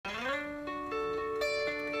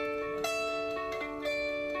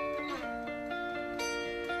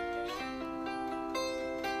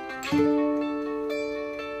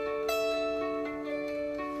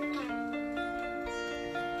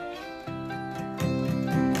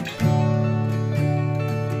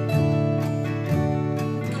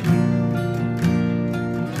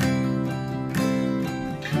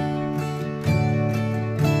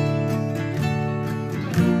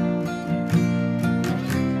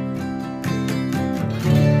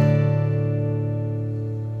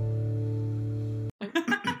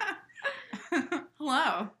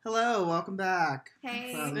Hello, welcome back.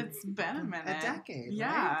 Hey. It's been a minute. A decade,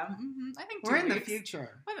 Yeah. right? Mm-hmm. I think We're 2 in the weeks.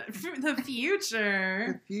 future. The future.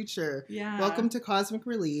 The future. Yeah. Welcome to Cosmic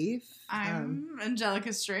Relief. I'm Angelica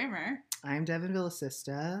Stramer. I'm Devin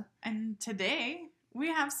Villasista. And today we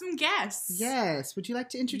have some guests. Yes, would you like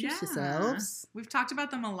to introduce Yeah. yourselves? We've talked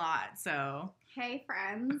about them a lot, so. Hey,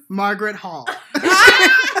 friends. Margaret Hall.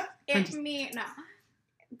 It's me. No.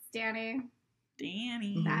 It's Danny.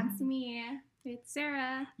 Danny. That's me. It's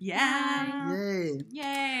Sarah. Yeah. Yay.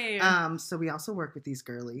 Yay. So we also work with these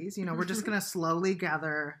girlies. You know, we're just going to slowly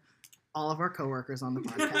gather all of our coworkers on the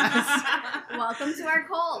podcast. Welcome to our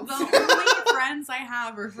cult. The only friends I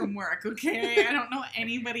have are from work, okay? I don't know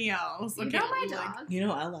anybody else. You Okay? know my like, dog. You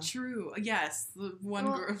know Ella. True. Yes. The one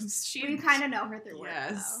Well, girl. We kind of know her through work,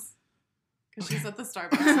 Yes. Because she's at the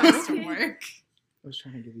Starbucks house to work. I was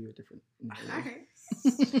trying to give you a different though.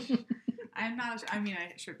 name. I'm not. I mean,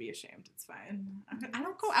 I should be ashamed. It's fine. I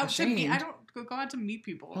don't go out to meet. I don't go out to meet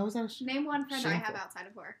people. How was that? Name one friend I have Shameful. outside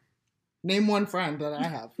of work. Name one friend that I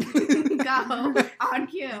have. Go. On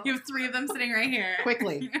cue. You have 3 of them sitting right here.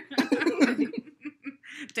 Quickly.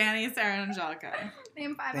 Danny, Sarah, and Angelica,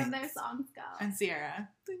 Name 5 of their Thanks. songs. Go. and Sierra.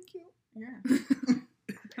 Thank you.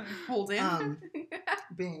 Yeah. Holden.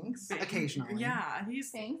 Binks. Bing. Occasionally. Yeah,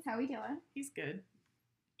 Thanks. How we doing? he's good.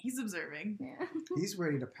 He's observing. Yeah. He's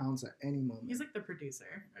ready to pounce at any moment. He's like the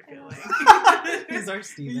producer. I feel Oh. like He's our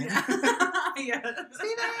Steven. Yeah.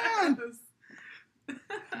 Steven!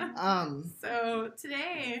 So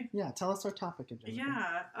today, Yeah, tell us our topic, Angelica.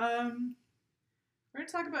 yeah, we're gonna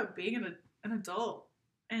talk about being an adult,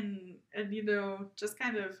 and you know, just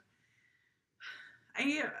kind of.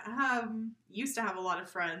 I used to have a lot of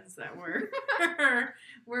friends that were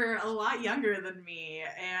were a lot younger than me,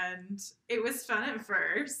 and it was fun at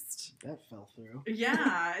first. That fell through.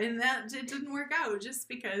 Yeah, and that it didn't work out just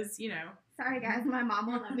because, you know, Sorry, guys. My mom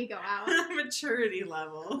won't let me go out. maturity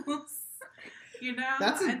levels. You know,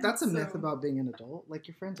 That's and a myth so- about being an adult. Like,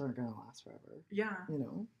 your friends aren't gonna last forever. Yeah, You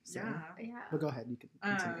know. So. yeah. Yeah. But go ahead. You can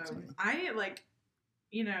continue explaining. I like,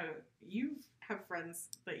 you know, you have friends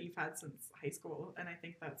that you've had since high school, and I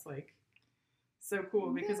think that's like so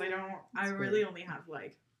cool because I That's really great. only have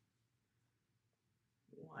like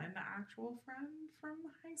one actual friend from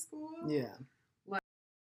high school. Yeah.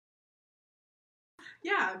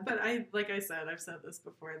 Yeah, but like I said, I've said this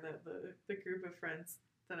before, that the group of friends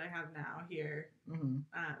that I have now here Mm-hmm.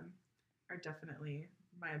 are definitely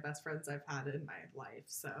my best friends I've had in my life.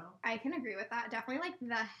 So I can agree with that. Definitely like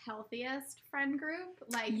the healthiest friend group.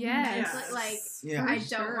 Like, Yes. like Yeah. I For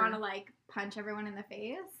don't sure. want to like punch everyone in the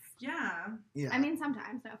face. yeah, Yeah. I mean,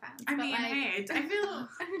 sometimes, no offense. I but, mean, like, hey, I feel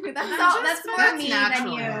that's more that's me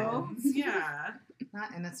natural. than you. Yeah.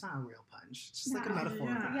 and it's not a real punch. It's just like a No. metaphor.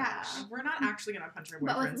 Yeah. We're not actually gonna punch our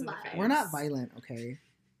But with boyfriends in the love. face. We're not violent, okay?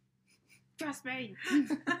 Trust me.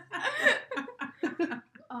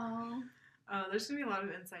 Oh. Oh, there's gonna be a lot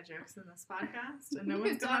of inside jokes in this podcast, and no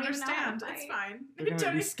one's Don't gonna even know how to understand. It's fight. fine. We're gonna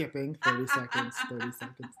Don't be e- skipping 30 seconds, 30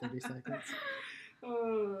 seconds, 30 seconds.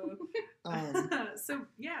 Oh. So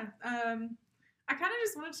yeah, I kind of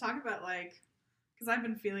just want to talk about, like, because I've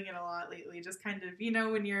been feeling it a lot lately. Just kind of, you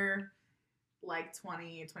know, when you're like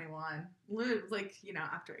 20, 21, like, you know,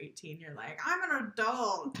 after 18, you're like, I'm an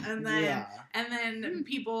adult, and then Yeah. and then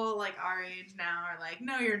people like our age now are like,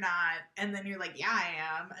 no, you're not, and then you're like, yeah,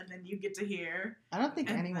 I am, and then you get to hear, I don't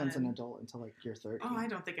think And anyone's then- an adult until like you're 30. oh, I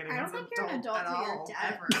don't think anyone's think you're an adult at till you're all,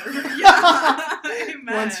 dead. ever. Yeah,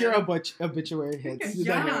 amen. Once your obituary hits, then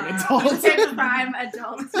you're an Yeah. adult. It's prime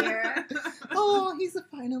adult here. Oh, he's a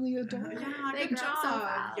finally adult. Yeah, They good grow up so job.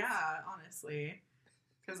 fast. Yeah, honestly,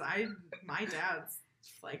 because my dad's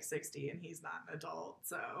like 60 and he's not an adult,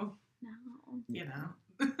 so No. you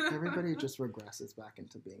know. Everybody just regresses back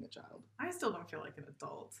into being a child. I still don't feel like an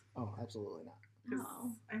adult. Oh, absolutely not. 'Cause,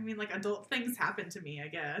 No. I mean, like, adult things happen to me, I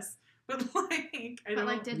guess, but like, I But don't.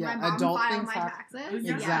 like, did Yeah, my mom adult file things my hap- taxes?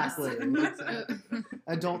 Yes. Exactly. Yes.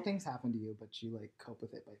 Adult things happen to you, but you like cope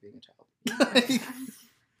with it by being a child. Yeah.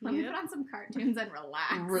 Let me put on some cartoons and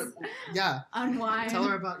relax. Yeah. Unwind. Tell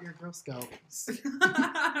her about your Girl Scouts.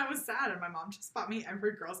 I was sad, and my mom just bought me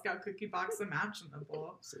every Girl Scout cookie box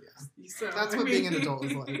imaginable. So yeah. So, That's what being an adult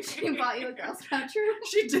is like. She bought you a Girl Scout troop.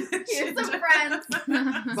 She did. Here's some friends.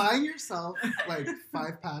 Buying yourself like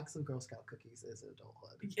 5 packs of Girl Scout cookies is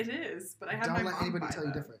adulthood. It is, but I had Don't my let mom anybody buy tell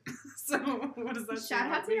you them. different. So what does that say Shout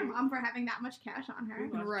out about to your me? mom for having that much cash on her. We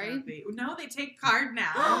love Right? Kathy. No, they take card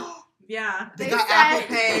now. Yeah. They They got said- Apple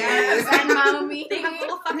Pay. Yes. Venmo me. They have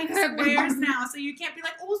little fucking squares now, so you can't be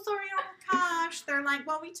like, oh, sorry, I don't have cash. They're like,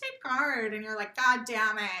 well, we take card. And you're like, God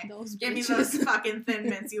damn it. Those Give me bitches. those fucking Thin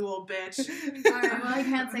Mints, you little bitch. Alright, well, I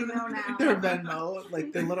can't say no now. Their Venmo,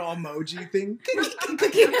 like the little emoji thing.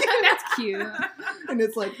 That's cute. And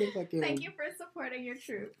it's like the fucking. Thank you for supporting your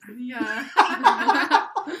troop. Yeah.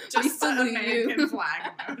 We Just the salute American you.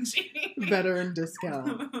 flag emoji. Veteran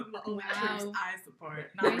discount. The only Wow. troops I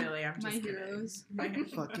support. Not My- really, I'm just my kidding. heroes. My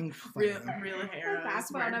Fucking real, funny. real heroes.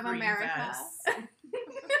 backbone wear of green America. vests.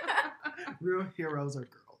 Real heroes are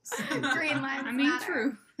girls. Green lives I mean, matter.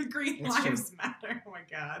 true. Green It's true. lives matter. Oh my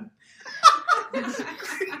god.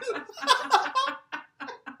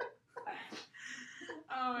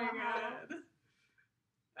 Oh my Wow.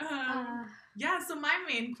 god. Yeah, so my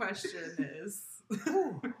main question is here's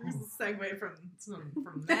a segue from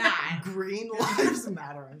that. Green lives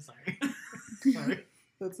matter. I'm sorry. Sorry.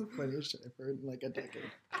 That's the funniest shit I've heard in like a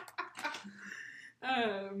decade.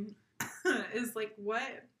 Is like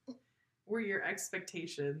what were your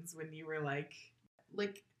expectations when you were like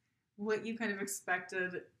what you kind of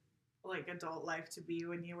expected like adult life to be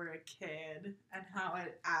when you were a kid and how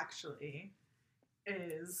it actually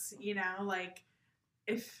is, you know, like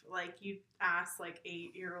if like you ask like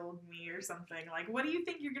 8-year-old me or something, like what do you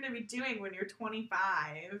think you're gonna be doing when you're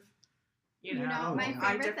 25? You know, my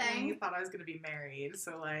I favorite definitely thing. thought I was gonna be married,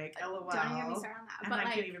 so like LOL. Don't even get me started on that. And But I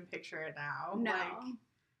like, can't even picture it now. no. Like,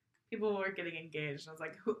 people were getting engaged, and I was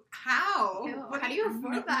like, how? Ew, What how do you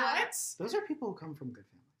afford that? Those are people who come from good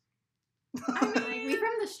families. I like mean, we from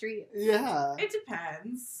the street. Yeah. it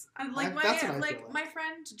depends. And like That's what I my feel like. my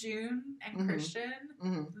friend June and Mhm. Christian,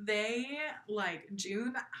 hmm they like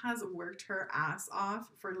June has worked her ass off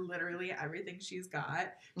for literally everything she's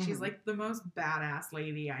got. She's Mhm. like the most badass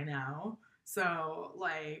lady I know. So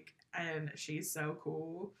like, and she's so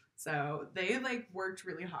cool. So they like worked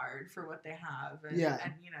really hard for what they have, and, Yeah.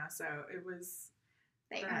 and you know, so it was.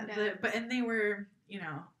 They the- earned the- it. but and they were, you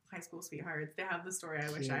know, high school sweethearts. They have the story I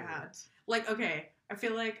wish I had. Like, okay, I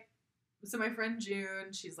feel like so my friend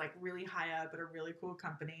June, she's like really high up at a really cool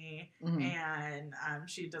company, Mhm. and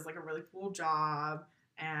she does like a really cool job.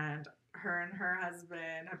 And her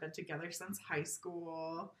husband have been together since high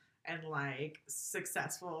school, and like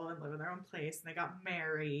successful and live in their own place. And they got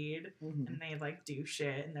married, Mhm. and they like do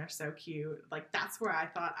shit, and they're so cute. Like that's where I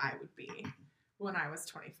thought I would be when I was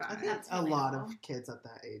 25. I think That's a really lot cool. of kids at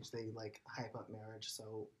that age, they like hype up marriage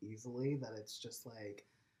so easily that it's just like,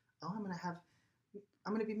 oh,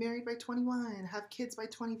 I'm gonna be married by 21, have kids by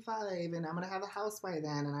 25, and I'm gonna have a house by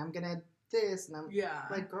then, and I'm gonna this, and I'm Yeah.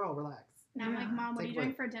 like, girl, relax. And I'm like, Yeah. Mom, what are It's you like,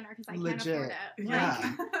 doing for dinner? Because I can't legit. afford it.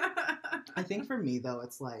 Yeah. Like, I think for me though,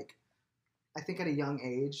 it's like, I think at a young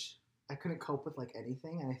age, I couldn't cope with like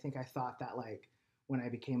anything, and I think I thought that like when I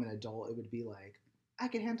became an adult, it would be like, I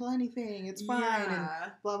can handle anything, it's fine, and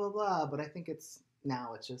Yeah. blah blah blah. But I think it's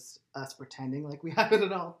just us pretending like we have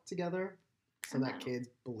it all together, so that No. kids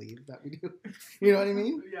believe that we do. You know what I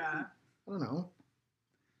mean? Yeah. I don't know.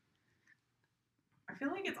 I feel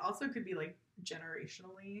like it's also could be like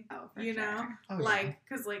generationally, oh, for you sure. know, Oh, like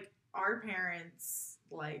because like our parents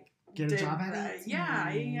like Get a job did at that.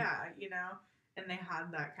 18. Yeah, you know, and they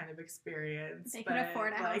had that kind of experience. They could but,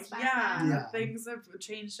 afford a like, house back yeah, then. Yeah. things have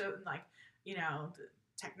changed so like you know the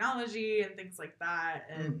technology and things like that,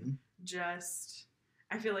 and Mhm. just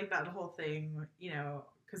I feel like that whole thing, you know,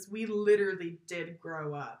 because we literally did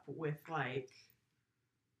grow up with like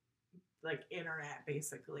internet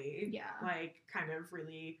basically. Yeah. Like kind of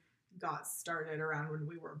really got started around when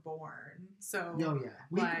we were born. So Oh yeah,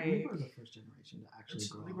 we Like- were the first generation to actually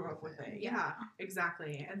we grow grew up with it. Yeah,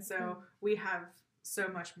 exactly. And so we have so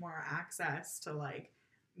much more access to like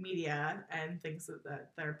media and things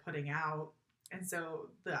that they're putting out. And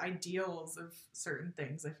so the ideals of certain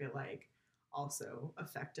things, I feel like, also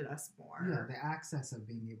affected us more. Yeah, the access of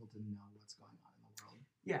being able to know what's going on in the world.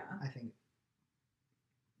 Yeah. I think.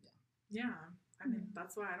 Yeah. I mean,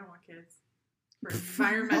 that's why I don't want kids. For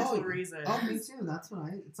environmental reasons. Oh, me too. That's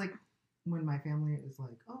what It's like when my family is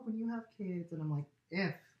like, "Oh, when you have kids," and I'm like,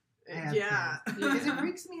 "If I have Yeah. kids," because it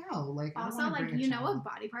freaks me out. Like, I don't Also, wanna like, bring a you know child. what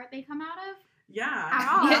body part they come out of? Yeah.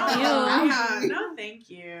 Ow. Yeah. No, thank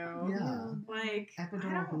you. Yeah. Like,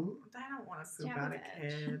 Epidural who? I don't want to poop Jab out a a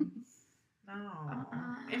bitch. kid. No.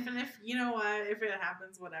 If you know what, if it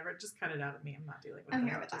happens, whatever, just cut it out of me. I'm not dealing with I'm it.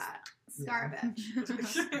 here with Just- that. Scar bitch.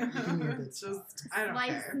 Give me a good scar. Just, I don't Slice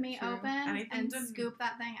care. me True. open Anything and to- scoop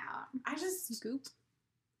that thing out. I just Scoop.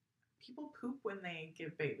 people poop when they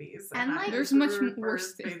give babies, And, I like- There's grew much birth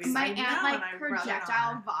worse things. babies. My I aunt know, like and I'd rather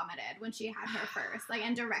projectile not. vomited when she had her first, like,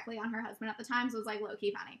 and directly on her husband at the time, so it was like low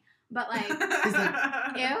key funny. But like,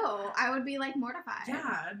 ew, I would be like mortified.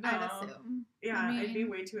 Yeah, no. I'd assume. Yeah, I I'd be mean-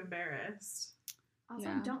 way too embarrassed. Also,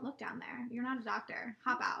 Yeah. don't look down there. You're not a doctor.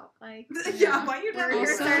 Hop out. Like, Yeah, why you where are doing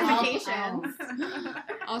your Also- certifications?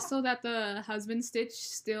 Also, that the husband stitch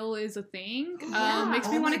still is a thing Yeah. makes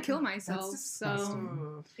me Oh want my to kill God, myself. that's So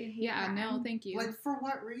disgusting. I hate yeah, that. no, thank you. Like, for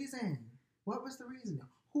what reason? What was the reason?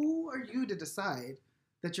 Who are you to decide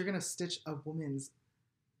that you're gonna stitch a woman's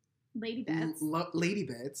Lady bits. lady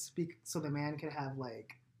bits so the man can have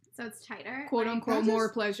like? So it's tighter. Quote Like, unquote that's more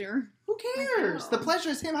just- pleasure. Who cares? Ew. The pleasure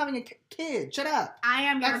is him having a kid. Shut up. I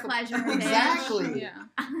am your That's the- pleasure. bitch. Exactly. Yeah.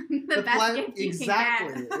 the best ple- gift you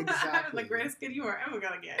exactly, can exactly. The greatest kid you are ever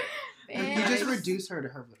gonna get. get. Like, you just Bitch. reduce her to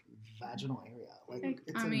her vaginal area. Like,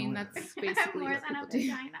 it's I mean, annoying. that's I have basically more what than a people do.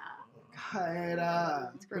 vagina. Cut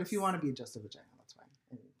up. It's But if you gross. want to be just a vagina, that's fine.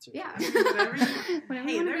 And it's your Yeah. choice. Whatever you Whatever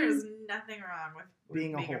Hey, you wanna there be. is nothing wrong with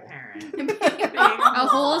Being a being a whole. parent. Being A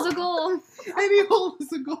hole is a goal. Any hole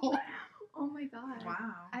is a goal. Oh my god.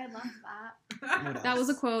 Wow. I love that. What That was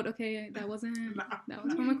a else? quote. Okay, that wasn't. No. That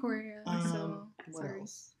was from Aquaria. So What sorry.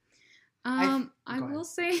 else? I go will ahead.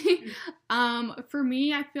 say, for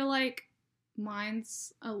me, I feel like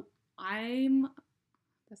mine's.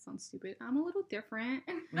 That sounds stupid. I'm a little different.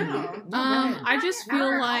 No. Mhm. No, go ahead. I just Not feel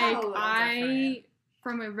at like all I,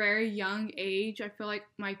 from a very young age, I feel like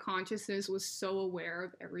my consciousness was so aware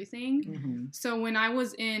of everything. Mhm. So when I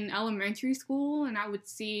was in elementary school and I would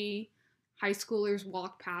see high schoolers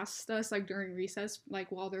walk past us like during recess, like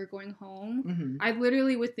while they're going home, Mhm. I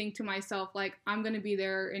literally would think to myself, like, I'm gonna be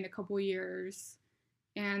there in a couple years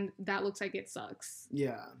and that looks like it sucks.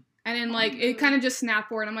 Yeah. And then like it kind of just snapped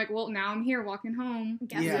forward. I'm like, well, now I'm here walking home,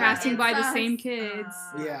 Guess Yeah. what? passing It by the sucks. same kids.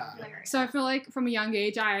 Yeah. Hilarious. So I feel like from a young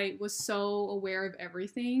age, I was so aware of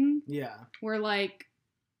everything Yeah. where like,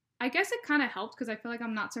 I guess it kind of helped because I feel like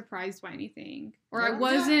I'm not surprised by anything. Or Yeah, I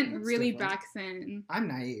wasn't that's really different. back then. I'm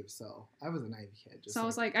naive, so I was a naive kid. Just So I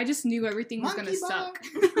was like, I just knew everything was Monkey gonna suck.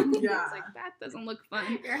 Yeah. It's like, that doesn't look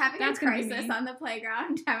fun. You're having That's a gonna be crisis me. on the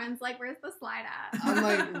playground. Devin's like, where's the slide at? I'm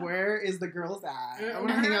like, where is the girls at? I want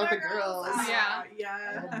to hang out with the girls. Yeah. I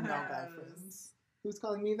Yeah. have no guy friends. Who's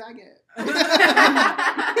calling me faggot?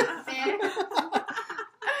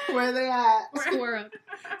 Where they at? Square up.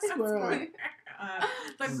 Square up.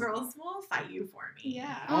 The girls will fight you for me.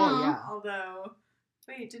 Yeah. Oh Aw. yeah. Although,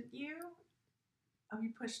 wait, did you? Oh, you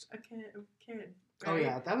pushed a kid. Oh right?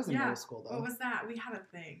 yeah, that was in Yeah. middle school though. What was that? We had a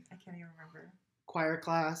thing. I can't even remember. Choir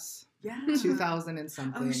class, Yeah. 2000 and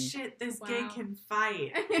something. Oh shit! This gay Wow. can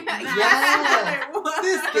fight. Yeah. That's what it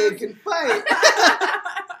This was. kid can fight.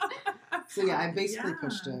 So yeah, I basically Yeah.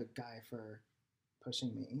 pushed a guy for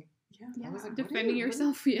pushing me. Yeah. I was like, what are Defending you- what are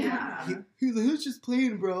yourself, yeah. Yeah. He's like, who's just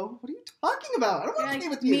playing, bro? What are you talking about? I don't You're want to like, play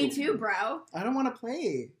with you. me too, bro. I don't want to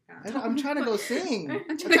play. Yeah. I'm trying to go sing. I'm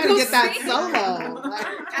I'm trying to get that solo.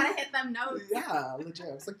 Like, Gotta hit them notes. yeah, legit.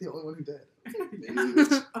 I was like the only one who did.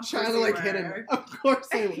 Of Trying to course like you hit were. him. Of course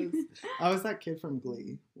I was. I was that kid from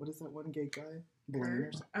Glee. What is that one gay guy? Blaine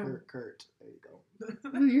or Kurt? something? Oh. Kurt. There you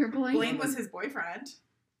go. You're blank. Blaine was his boyfriend.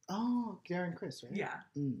 Oh, Garen Chris, right? Yeah.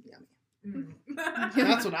 Yummy. Mm.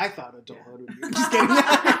 That's what I thought adulthood would be. Just kidding.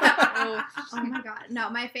 Oh. Oh my god. No,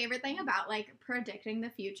 my favorite thing about like predicting the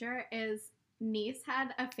future is niece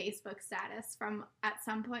had a Facebook status from at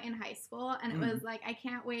some point in high school and it was like, I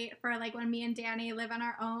can't wait for like when me and Danny live on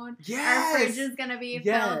our own. Our fridge is gonna be filled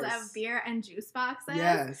Yes. of beer and juice boxes.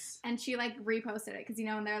 Yes. And she like reposted it because you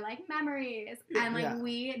know, and they're like memories. And like Yeah.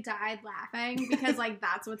 we died laughing because like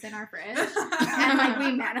that's what's in our fridge. And like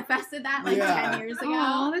we manifested that like Yeah. 10 years ago.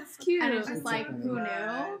 Oh, that's cute. And it's just That's like, so who funny.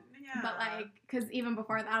 knew? Yeah. But like, because even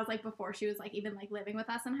before that, I was like, before she was like even like living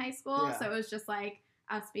with us in high school. Yeah. So it was just like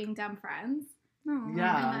us being dumb friends. Aw.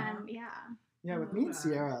 Yeah. And then, yeah. Yeah, with me and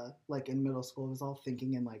Sierra, like in middle school, it was all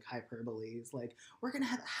thinking in like hyperboles. Like, we're gonna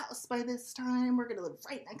have a house by this time. We're gonna live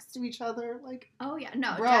right next to each other. Like, Oh, yeah.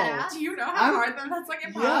 No, Bro. deadass. Do you know how I'm- hard that's like yeah,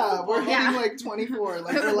 impossible? we're Yeah. hitting like 24.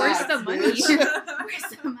 Like, Where's relax, the money? bitch.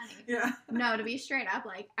 Where's the money? Yeah. No, to be straight up,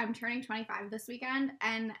 like, I'm turning 25 this weekend,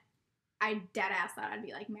 and I dead ass thought I'd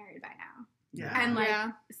be like married by now. Yeah. And like,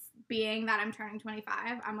 Yeah. being that I'm turning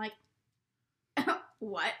 25, I'm like,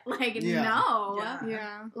 what? Like, Yeah. no.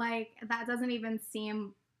 Yeah. Like, that doesn't even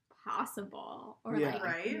seem possible. Or, Yeah. like,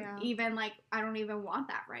 Right? Yeah. even, like, I don't even want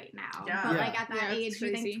that right now. Yeah. But, Yeah. like, at that Yeah, it's age, you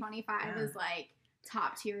think crazy. 25 Yeah. is, like,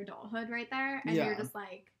 top tier adulthood right there. And Yeah. you're just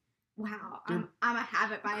like, wow, You're- I'm a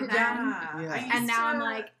have it by then. Yeah. Yeah. I And used now I'm to-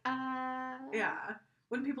 like, Yeah.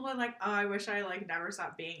 When people are like, oh, I wish I, like, never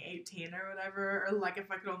stopped being 18 or whatever, or, like,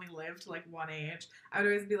 if I could only live to, like, one age, I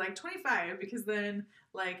would always be like 25, because then,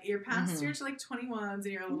 like, you're past Mhm. your, like, 21s,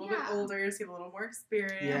 and you're a little bit Yeah. older, so you have a little more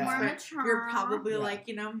experience, Yeah. more but mature. you're probably, Yeah. like,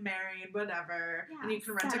 you know, married, whatever, Yeah, and you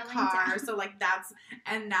can rent a settling car, down. so, like, that's,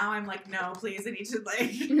 and now I'm like, no, please, I need to,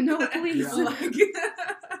 like, No, please. Yeah. like,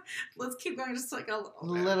 let's keep going just, like, a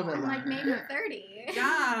Little bit I'm like, longer. maybe 30.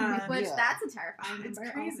 Yeah. Which, Yeah. that's a terrifying It's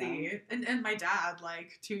number crazy. And my dad,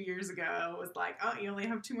 like, 2 years ago was like, oh, you only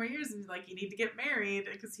have 2 more years, and, like, you need to get married,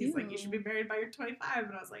 because he's like, you should be married by your 25,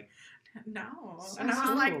 and I was like, no. And I was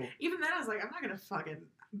So- like, even then I was like, I'm not gonna fucking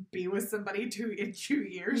be with somebody in 2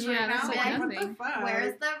 years Yeah, right now. that's like Like, what nothing. the fuck?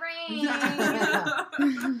 Where's the ring?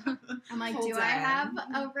 I'm like, Hold do I on. have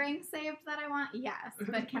a ring saved that I want? Yes.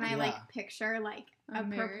 But can I, like, Yeah. picture, like, A a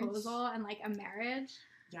marriage. proposal and, like, a marriage?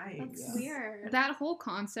 Yikes. That's Yeah. weird. That whole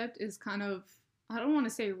concept is kind of, I don't want to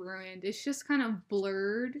say ruined. It's just kind of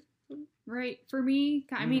blurred, right? For me,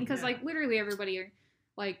 I mean, because Yeah. like literally everybody,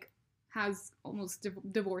 like, has almost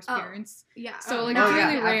divorced Oh. parents. Yeah. So, like, no, it's Oh,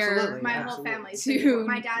 really yeah, rare. absolutely, my whole absolutely. family's To- divorced.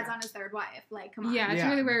 My dad's Yeah. on his third wife. Like, come on. Yeah, it's Yeah.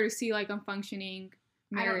 really rare to see like a functioning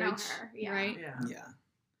I don't marriage, know her. Yeah. right? Yeah. Yeah.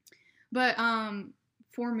 But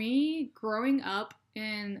for me, growing up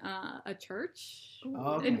in a church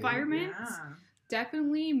Okay. environment Yeah.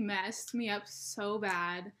 definitely messed me up so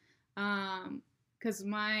bad. Because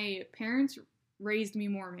my parents raised me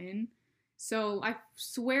Mormon, so I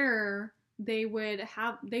swear I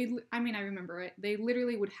remember it. They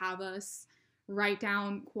literally would have us write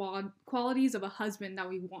down qualities of a husband that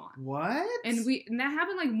we want. What? And that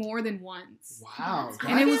happened like more than once. Wow.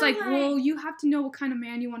 I And it was feel like, like- well, you have to know what kind of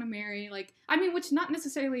man you want to marry. Like, I mean, which not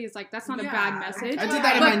necessarily is like, that's not a bad Yeah. message. I did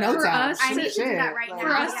that in But my notes for app. us I to- need to do that right Like- now.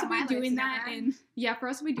 For us Yeah, to my be life doing that together. for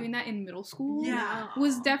us to be doing that in middle school Yeah.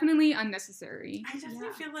 was definitely unnecessary. I definitely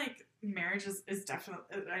Yeah. feel like marriage is definitely.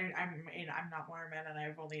 I'm not Mormon, and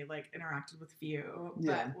I've only like interacted with few.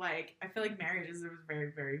 Yeah. But like, I feel like marriage is a very,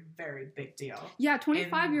 very, very big deal. Yeah,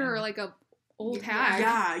 25, you're in- like a old Yeah.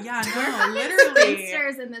 hag. Yeah, We're no, fucking literally.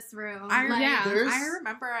 spinsters in this room. I, Like, yeah. There's- I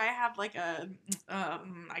remember I had like a,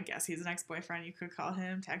 I guess he's an ex-boyfriend, you could call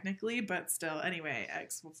him technically, but still, anyway,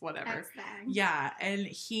 whatever. X-Bang. Yeah, and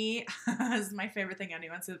he is my favorite thing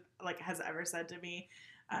anyone has ever said to me.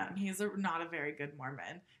 He's not a very good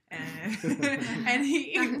Mormon, and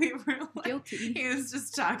we were like, Guilty. he was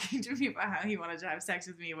just talking to me about how he wanted to have sex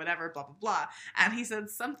with me, whatever, blah blah blah, and he said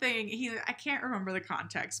something. I can't remember the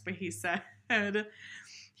context, but he said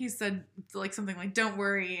like something like, "Don't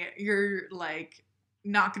worry, you're like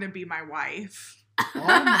not gonna be my wife."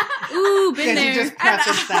 Ooh, been Because there. you just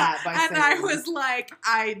prefaced that by and saying I was like,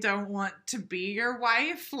 I don't want to be your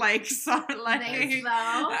wife. Like, so, like, Thanks, though.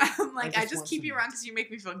 I'm like, I just just want keep you some- around because you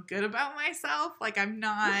make me feel good about myself. Like, I'm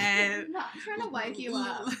not. I'm not trying to wipe you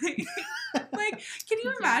up. Like, can you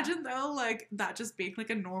Yeah. imagine though, like that just being like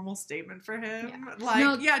a normal statement for him? Yeah. Like,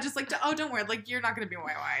 No. yeah, just like, oh, don't worry, like you're not gonna be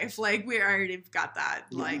my wife. Like, we already got that.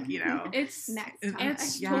 Like, you know. It's Next It's- time.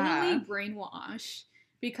 It's Yeah. totally brainwash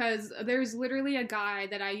because there's literally a guy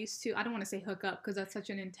that I used to, I don't want to say hook up because that's such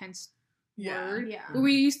an intense word. Yeah. But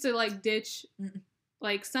we used to like ditch Mm.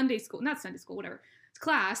 like not Sunday school, whatever,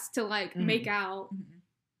 class to like Mhm. make out. Mhm.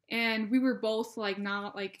 And we were both like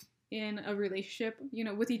not like in a relationship,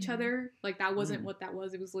 with each Mhm. other. Like that wasn't Mhm. what that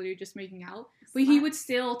was. It was literally just making out. But he would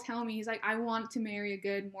still tell me, he's like, I want to marry a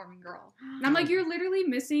good Mormon girl. And I'm like, you're literally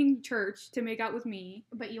missing church to make out with me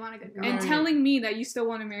But you want a good girl. and Right. telling me that you still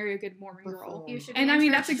want to marry a good Mormon But girl. You should. And be I in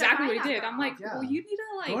mean, church that's to exactly what find he that did. I'm girl. like, Yeah. well, you need to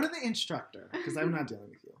Go to like. the instructor because I'm not dealing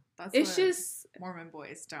with you. That's It's what just, Mormon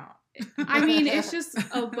boys don't. I mean, it's just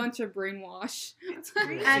a bunch of brainwash. It's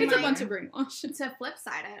crazy. And, It's a like, bunch of brainwash. To flip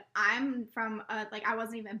side it, I'm from I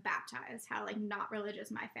wasn't even baptized. How like not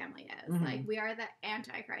religious my family is. Mhm. Like we are the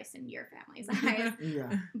Antichrist in your family's eyes.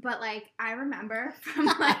 Yeah. But like I remember from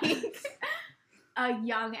like a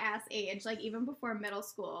young ass age, like even before middle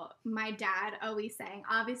school, my dad always saying,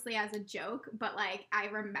 obviously as a joke, but like I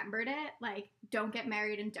remembered it, like don't get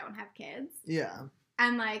married and don't have kids. Yeah.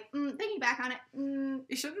 And like thinking back on it,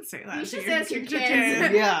 You shouldn't say that. You to should your say it to your future kids.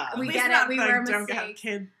 kid. Yeah. At We least get it, not we the were a don't have mistake.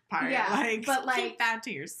 kid part. Yeah, Like, but, like- keep that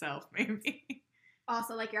to yourself, maybe.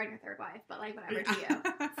 also like you're on your third wife, but like whatever to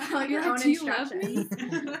you. Follow You're your like, own "Do you love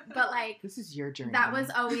instructions. But like This is your journey. that was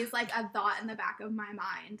always like a thought in the back of my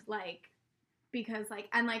mind, like because like,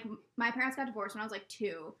 and like my parents got divorced when I was like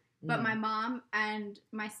 2, but Mm. my mom and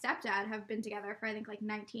my stepdad have been together for I think like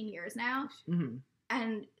 19 years now, Mhm.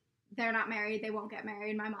 and they're not married. They won't get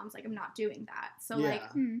married. My mom's like, I'm not doing that. So Yeah.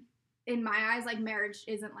 like, in my eyes, like marriage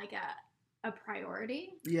isn't like a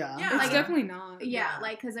priority. Yeah. Yeah. It's Like, definitely not. Yeah, Yeah.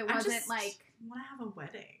 like because it I wasn't just like want to have a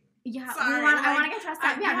wedding. yeah. Sorry, I want like, to get dressed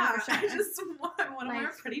up. Yeah, no, for sure. I just want to wear a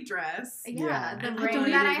Like, pretty dress. Yeah, Yeah. the And ring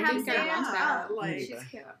don't that I even have think I saved. want that. Oh, Like, she's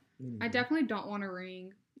cute. I definitely don't want a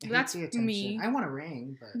ring. I hate That's the attention. me. I want a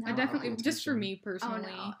ring, but No. I don't definitely, want the just for attention. me Oh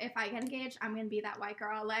personally. no! If I get engaged, I'm gonna be that white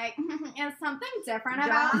girl. Like, is something different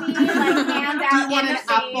Yeah. about me? Like, hand Do out you in want the an face.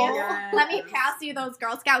 apple? Yes. Let me pass you those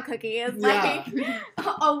Girl Scout cookies. Yeah. Like,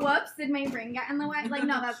 oh whoops, did my ring get in the way? Like,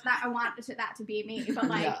 no, that's that. I want that to be me. But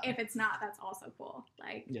like, Yeah. if it's not, that's also cool.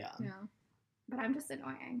 Like, Yeah. Yeah. but I'm just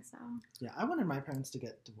annoying. So Yeah. I wanted my parents to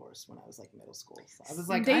get divorced when I was like middle school. So I was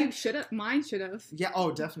like, They should have. Mine should have. yeah.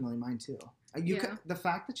 Oh, definitely mine too. You Yeah. could, the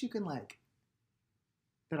fact that you can like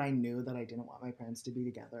that I knew that I didn't want my parents to be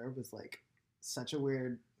together was like such a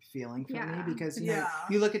weird feeling for Yeah. me because you know Yeah.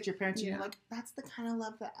 you look at your parents and Yeah. you're like, that's the kind of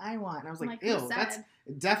love that I want. And I was like, who ew, that's said?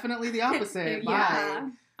 definitely the opposite. Bye. Yeah.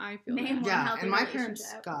 I feel Name that. one Yeah, healthy and my parents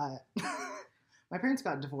relationship. got my parents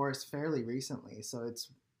got divorced fairly recently, so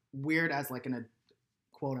it's weird as like a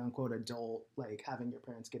quote unquote adult like having your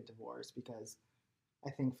parents get divorced because I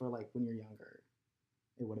think for like when you're younger,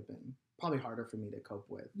 it would have been probably harder for me to cope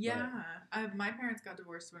with. but- Yeah, my parents got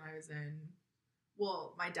divorced when I was in.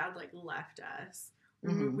 Well, my dad like left us.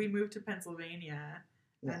 Mhm. We moved to Pennsylvania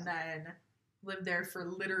Yeah. and then lived there for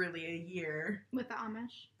literally a year. With the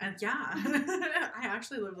Amish. And yeah, I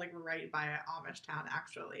actually lived like right by an Amish town.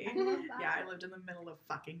 Actually, I love that. yeah, I lived in the middle of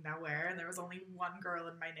fucking nowhere, and there was only one girl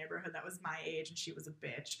in my neighborhood that was my age, and she was a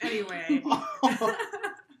bitch. Anyway.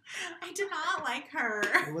 I did not like her.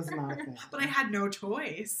 It was not a fan. But I had no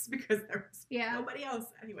choice because there was Yeah. nobody else.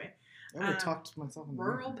 Anyway, I would have talked to myself in the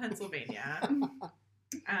rural mirror. Pennsylvania.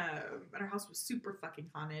 And our house was super fucking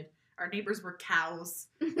haunted. Our neighbors were cows.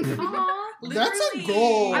 Aw. That's a Literally,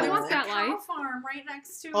 goal. There I was want a that cow life. farm right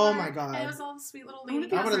next to Oh it. my God. And it was all the sweet little I wanna lady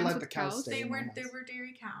be I would have cows. let friends the with cows cows. stay. They in my were house.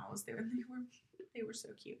 dairy cows. They were so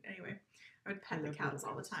cute. Anyway, I would pet I the love cows little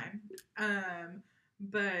all the cows. time.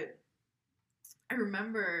 But I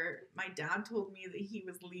remember my dad told me that he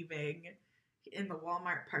was leaving in the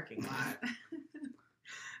Walmart parking lot.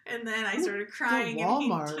 And then I started crying, and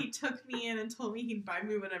Walmart? he took me in and told me he'd buy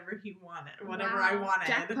me whatever he wanted, whatever I Wow. wanted.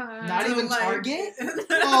 Jackpot. Not So, even like- Target? No,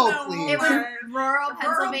 Oh, please. It was Walmart. rural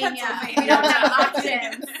Pennsylvania. Pennsylvania. We don't have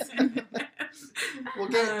options. We'll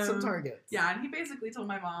get some Um, Targets. Yeah, and he basically told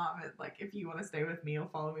my mom, like, if you want to stay with me, you'll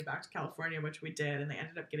follow me back to California, which we did, and they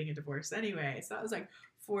ended up getting a divorce anyway. So that was like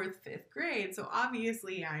 4th, 5th grade. So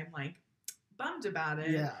obviously I'm like bummed about it.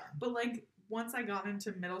 Yeah. But like once I got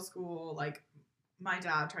into middle school, like my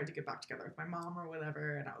dad tried to get back together with my mom or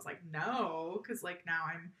whatever, and I was like, no, because like now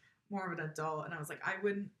I'm more of an adult, and I was like, I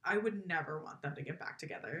would never want them to get back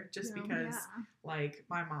together just No. because Yeah. like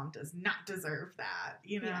my mom does not deserve that,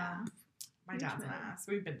 you know. Yeah. My dad's an Usually. ass.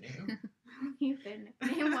 We've been new. You've been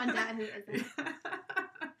name one dad who isn't.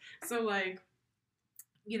 So like,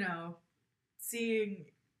 you know, seeing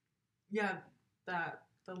that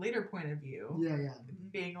the later point of view, Yeah.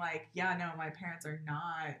 being like, yeah, no, my parents are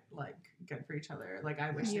not like good for each other. Like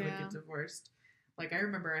I wish they would Yeah. get divorced. Like I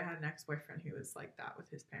remember I had an ex-boyfriend who was like that with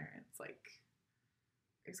his parents. Like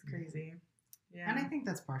it's crazy. Yeah. And I think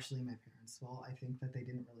that's partially my parents' fault. I think that they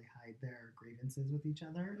didn't really hide their grievances with each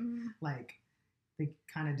other. Mm. Like, they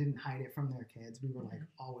kind of didn't hide it from their kids. We were, like,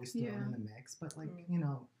 always thrown Yeah. in the mix. But, like, Mm. you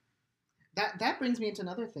know, that brings me into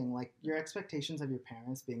another thing. Like, your expectations of your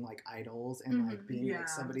parents being, like, idols and, like, Mhm. being, Yeah. like,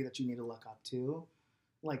 somebody that you need to look up to.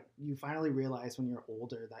 Like, you finally realize when you're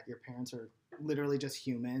older that your parents are literally just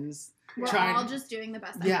humans. We're Trying- all just doing the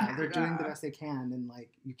best that we Yeah, can. they're doing the Yeah. best they can. And,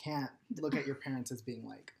 like, you can't look at your parents as being,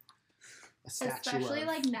 like, a statue Especially of-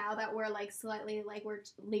 like now that we're like slightly like we're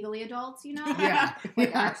legally adults, you know? Yeah. Like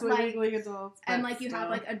Yeah. actually Like- legally adults. And but like you have still.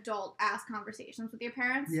 like adult ass conversations with your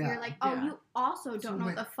parents. Yeah. You're like, oh, Yeah. you also don't So, know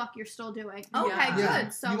like- what the fuck you're still doing. Yeah. Okay, Yeah.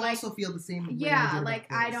 good. So you like, also feel the same way I yeah, do like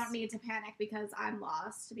about I this. don't need to panic because I'm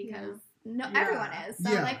lost because Yeah. everyone is.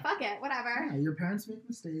 So Yeah. like, fuck it, whatever. Yeah, your parents make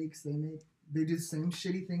mistakes. They do the same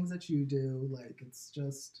shitty things that you do. Like, it's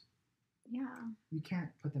just, Yeah. you can't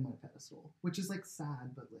put them on a pedestal, which is like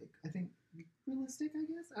sad, but like I think realistic. I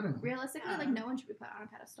guess I don't know. Realistically, Yeah. like no one should be put on a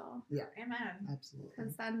pedestal Amen. Absolutely.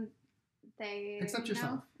 because then they Except you know-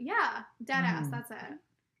 yourself. Yeah, dead ass. Mhm. That's it.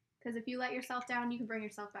 Because if you let yourself down, you can bring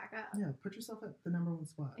yourself back up. Yeah, put yourself at the number 1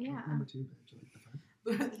 spot. Like, Yeah. number 2, bitch. Like the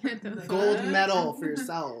front. The Gold fuck? medal for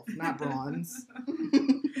yourself, not bronze.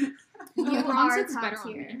 You Bronze are looks top better on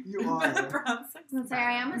tier. me. You are. Bronze looks Let's say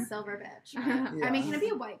I am better. a silver bitch. Yeah. I mean, can it be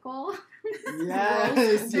a white gold?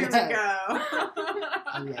 Yes. There we yes. go.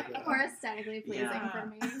 I love it. Or aesthetically pleasing for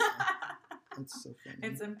me. That's so funny.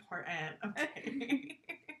 It's important. Okay.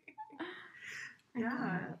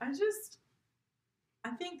 Yeah, I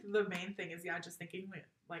think the main thing is, just thinking,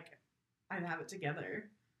 like, I'd have it together.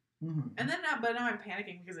 Mhm. And then but now I'm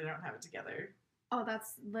panicking because I don't have it together. Oh,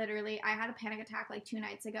 that's literally, I had a panic attack like 2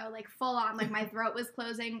 nights ago, like full on, like my throat was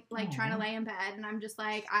closing, like trying to lay in bed, and I'm just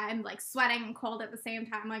like, I'm like sweating and cold at the same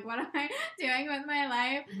time, like what am I doing with my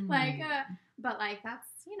life? Like, but like that's,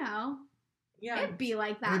 Yeah. it'd be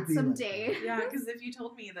like that It'd be some like days. Yeah, because if you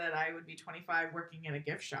told me that I would be 25 working in a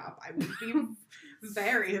gift shop, I would be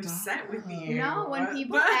very upset with you. No, when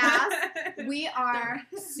people ask, we are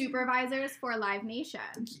supervisors for Live Nation.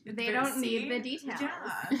 They don't need the details. Yeah,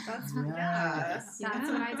 that's Yes. That's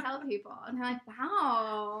what I tell people. And they're like,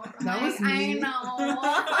 wow. I'm That like, was me. I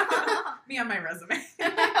know. me on my resume.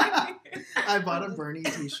 I bought a Bernie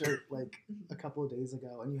t-shirt like a couple of days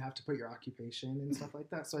ago, and you have to put your occupation and stuff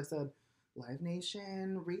like that. So I said, Live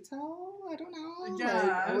Nation retail? I don't know. Yeah.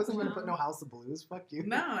 Like, I wasn't going to put no House of Blues. Fuck you.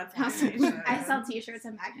 No, it's House my of Blues. nation. I sell t-shirts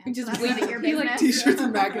and magnets. You just so that's wait- none of your you, like, business. T-shirts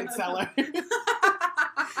and magnet seller.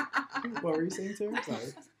 What were you saying, Sarah?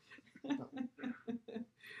 Sorry.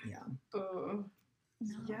 Yeah. Oh,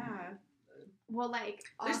 No. yeah. Well, like,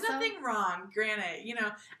 There's also, nothing wrong, granted,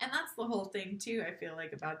 and that's the whole thing too. I feel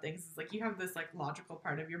like about things is like you have this like logical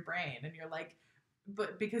part of your brain, and you're like,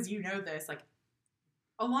 but because this, like,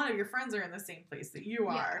 a lot of your friends are in the same place that you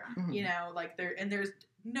Yeah. are, Mhm. like there's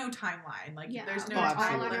no timeline, like Yeah, there's no we're all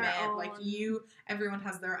time on limit, our like own. everyone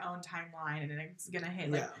has their own timeline, and it's gonna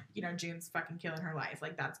hit like Yeah. June's fucking killing her life,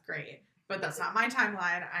 like that's great. But that's not my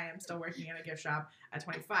timeline. I am still working in a gift shop at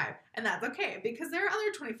 25. And that's okay because there are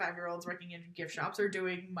other 25-year-olds working in gift shops or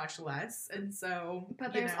doing much less. And so,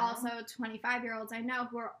 but there's also 25-year-olds I know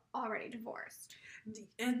who are already divorced.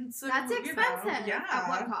 And so, That's expensive. yeah. At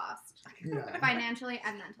what cost? Yeah. Financially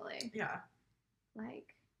and mentally. Yeah.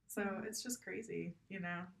 Like, So it's just crazy,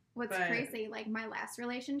 what's But- crazy, like my last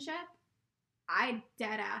relationship, I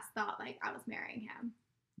dead ass thought like I was marrying him.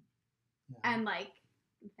 Yeah. And like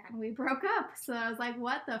then we broke up. So I was like,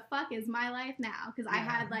 what the fuck is my life now? Because I Yeah.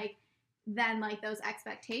 had like then like those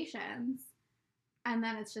expectations. And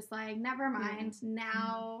then it's just like, never mind.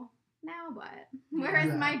 Now what? Where is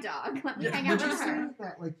Yeah. my dog? Let me Yeah. hang out Would you with say her.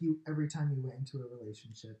 that like you every time you went into a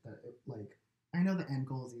relationship that it, like I know the end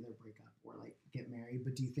goal is either break up or like get married,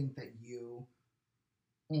 but do you think that you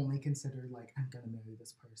only considered like I'm gonna marry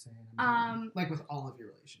this person? Like with all of your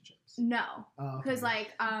relationships? No. Oh, okay. Because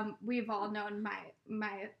like we've all known my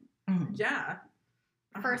Mhm. Yeah.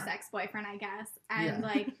 first ex-boyfriend, I guess. And Yeah.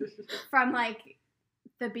 like from like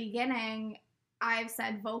the beginning, I've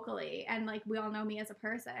said vocally, and like we all know me as a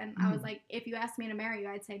person, I was Mhm. like, if you asked me to marry you,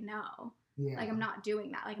 I'd say no. Yeah. Like I'm not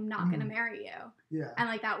doing that. Like I'm not gonna Mhm. marry you. Yeah. And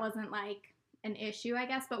like that wasn't like an issue, I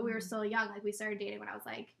guess, but we were Mhm. still young. Like we started dating when I was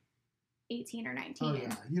like 18 or 19. Oh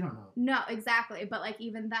yeah. You don't know. No, exactly. But like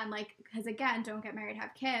even then, like because again, don't get married,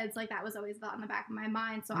 have kids. Like that was always the thought in the back of my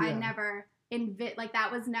mind. So I Yeah. never like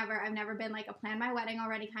that was never. I've never been like a plan my wedding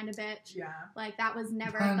already kind of bitch. Yeah. Like that was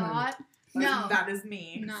never a Plan my- thought. Like, No. That is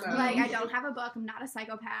me. No. So. Like I don't have a book. I'm not a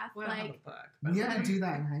psychopath. Well, I don't have a Like book. We had to do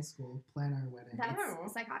that in high school. Plan our wedding. that's Ew.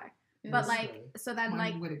 psychotic. Yeah. But Yes, like sorry. so then My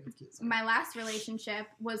like wedding was cute, sorry. my last relationship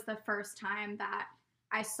was the first time that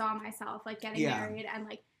I saw myself like getting Yeah. married, and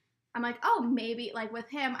like I'm like, oh, maybe like with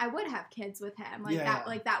him I would have kids with him. Like Yeah, that yeah.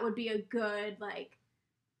 like that would be a good like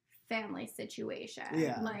family situation.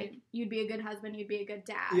 Yeah. Like you'd be a good husband, you'd be a good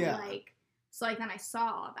dad. Yeah. Like so like then I saw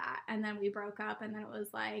all that, and then we broke up, and then it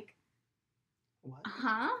was like, What?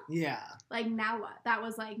 huh? Yeah. Like now what? That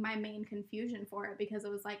was like my main confusion for it, because it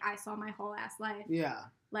was like I saw my whole ass life. Yeah.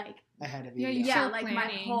 Like Ahead of you. Yeah, you yeah, start like my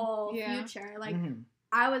planning. whole Yeah. future. Like Mhm.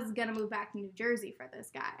 I was gonna move back to New Jersey for this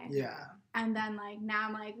guy. Yeah. And then like now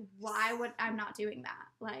I'm like, why would I'm not doing that?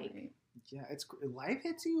 Like Yeah. It's life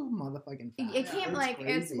hits you motherfucking fast. it can't It's like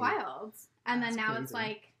it's crazy. wild. And then That's now it's crazy.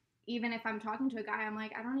 like even if I'm talking to a guy, I'm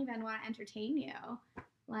like, I don't even want to entertain you.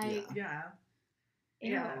 Like Yeah.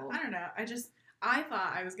 ew. Yeah. I don't know. I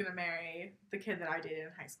thought I was gonna marry the kid that I dated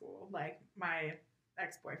in high school, like my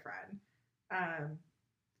ex-boyfriend.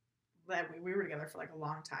 That we were together for like a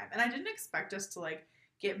long time, and I didn't expect us to like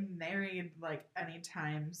get married like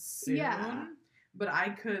anytime soon. Yeah. But I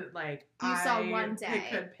could like You saw one day.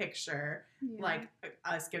 could picture Yeah. like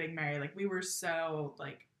us getting married. Like we were so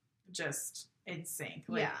like just in sync.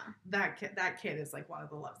 Like yeah. that kid is like one of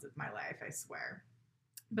the loves of my life, I swear.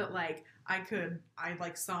 but like I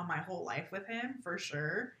like saw my whole life with him for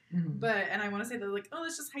sure. Mhm. But and I want to say that like, oh,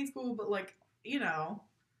 it's just high school, but like, you know,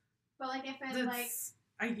 But like if it's that's like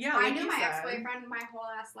I I like knew you my said. ex-boyfriend my whole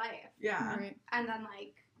ass life, Yeah, Right. and then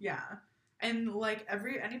like yeah, and like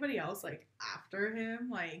anybody else like after him,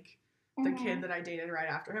 like the kid that I dated right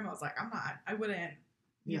after him, I was like, I wouldn't,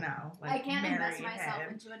 you Yeah. know, like I can't marry invest myself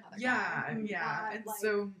him. into another Yeah, guy. yeah. That, And like,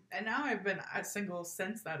 so, and now I've been single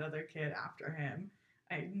since that other kid after him.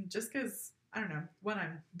 Just because, I don't know, one,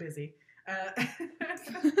 I'm busy.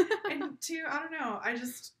 And two, I don't know. I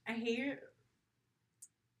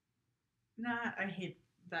hate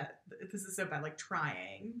that this is so bad, like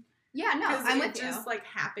trying. yeah, no, Because I'm it with you. just like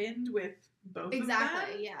happened with both of them.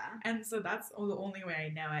 Exactly, yeah. And so that's the only way I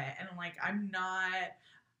know it. And like, I'm not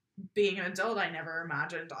being an adult. I never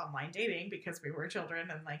imagined online dating because we were children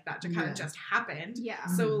and like that kind Yeah. of just happened. Yeah.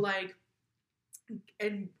 So like,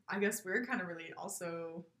 and I guess we're kind of really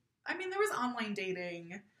also, I mean, there was online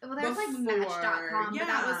dating. Well, there's like before, Match.com, but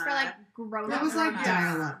that was for like grown That up. was like Yeah.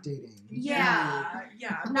 dial-up dating. Yeah.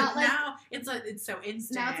 Yeah. Not But like- now it's so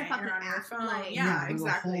instant. Now it's a fucking You're on your app, phone. like- yeah, there's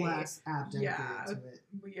exactly. a whole ass app dedicated Yeah. to it.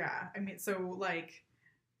 Yeah, I mean, so like,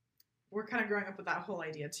 we're kind of growing up with that whole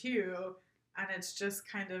idea too, and it's just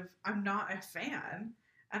kind of, I'm not a fan,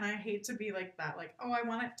 and I hate to be like that, like, oh, I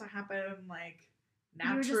want it to happen like You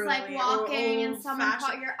were naturally. just like or walking and someone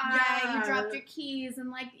old-fashioned- caught your eye, Yeah. you dropped your keys, and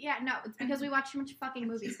like, yeah, no, it's because we watch too much fucking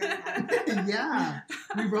movies growing up. Yeah.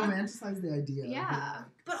 We romanticize the idea. of it, Yeah. like,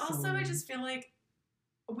 But also, so- I just feel like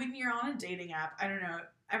when you're on a dating app, I don't know,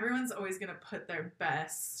 everyone's always gonna put their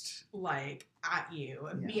best like at you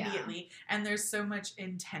immediately, and there's so much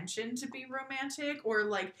intention to be romantic or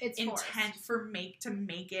like It's intent forced. for to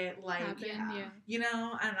make it like Happen, yeah. you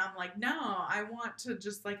know, and I'm like, no, I want to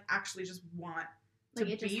just like actually just want to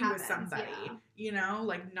Like, it just be happens, with somebody, yeah. you know,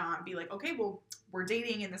 like not be like, okay, well, we're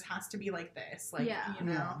dating and this has to be like this, like, Yeah. you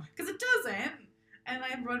know, Yeah. because it doesn't, and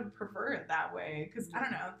I would prefer it that way because I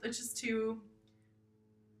don't know, it's just too,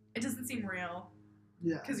 it doesn't seem real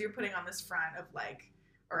Yeah. because you're putting on this front of like,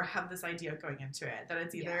 or have this idea going into it that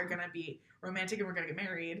it's either Yeah. gonna be romantic and we're gonna get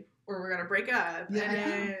married or we're gonna break up. Yeah,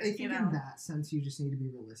 and I think you in know, that sense, you just need to be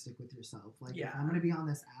realistic with yourself. Like, if Yeah. I'm going to be on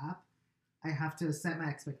this app, I have to set my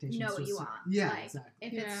expectations. Know what just you so- want. Yeah, Like, exactly.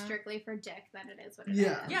 If it's Yeah. strictly for dick, then it is what it is.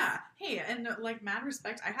 Yeah. yeah, hey, and like mad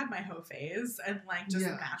respect, I had my hoe phase and like just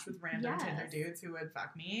Yeah. match with random Yes. Tinder dudes who would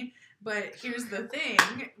fuck me. But here's the thing,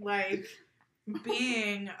 like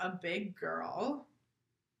being a big girl,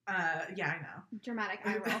 yeah, I know. Dramatic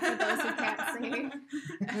eye roll for those who can't see.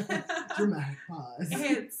 Dramatic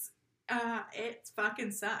pause. It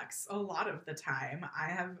fucking sucks a lot of the time. I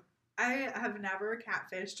have never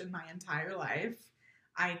catfished in my entire life.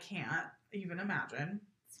 I can't even imagine.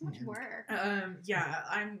 It's much Yeah. work. Yeah,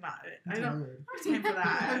 I'm not. I I'm don't tired. have time for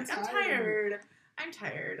that. I'm I'm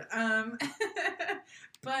tired.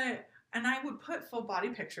 But and I would put full body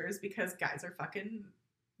pictures because guys are fucking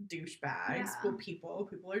douchebags. Yeah. Well, people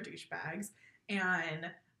are douchebags,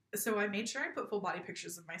 and so I made sure I put full body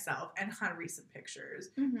pictures of myself and had recent pictures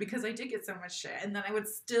Mhm. because I did get so much shit, and then I would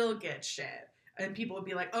still get shit, and people would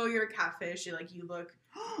be like, "Oh, you're a catfish. You look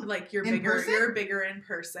like you're In bigger. person? You're bigger in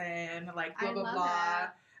person. Like blah I blah love blah."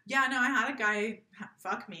 that. Yeah, no, I had a guy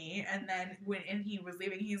fuck me, and then when he was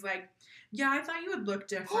leaving, he's like, "Yeah, I thought you would look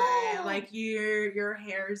different. Like your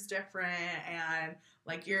hair's different, and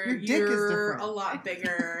like Your dick is you're different." a lot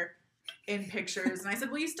bigger in pictures." And I said,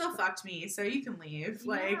 "Well, you still fucked me, so you can leave."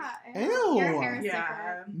 Like, yeah, Ew. Your hair is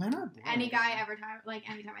yeah, different. Men are boring. Any guy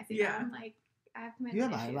anytime I see Yeah. them, like I have to You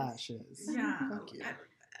have issues. eyelashes. yeah, Fuck you.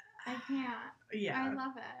 I can't. yeah. I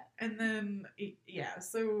love it. And then yeah,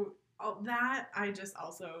 so all that I just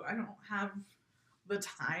also I don't have the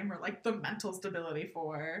time or like the mental stability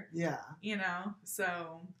for, Yeah. you know.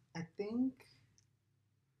 So I think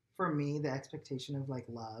for me, the expectation of like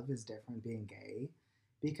love is different being gay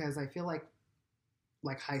because I feel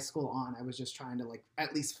like high school on, I was just trying to like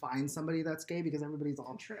at least find somebody that's gay because everybody's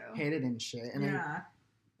all True. hated and shit. And yeah,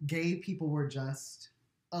 gay people were just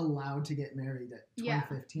allowed to get married at Yeah.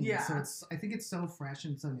 2015. Yeah. So I think it's so fresh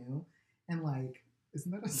and so new. And like, isn't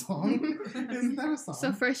that a song? Isn't that a song?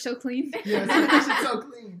 So fresh, so clean. Yeah, so fresh and so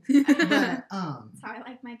clean. But That's how I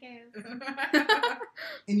like my gays.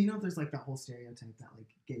 and you know, there's like that whole stereotype that like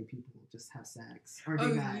gay people just have sex or gay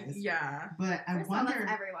oh guys. yeah, But I First of all, wonder.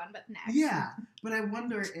 that's everyone, but next. Yeah, but I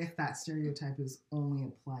wonder if that stereotype is only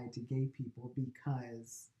applied to gay people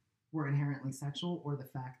because we're inherently sexual, or the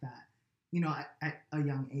fact that, you know, at a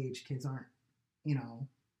young age, kids aren't, you know,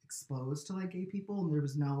 exposed to like gay people, and there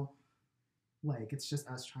was no Like it's just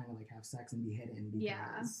us trying to like have sex and be hidden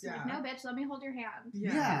because Yeah. Like, no, bitch, let me hold your hand.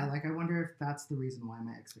 yeah, like I wonder if that's the reason why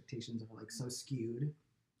my expectations are like so skewed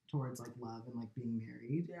towards like love and like being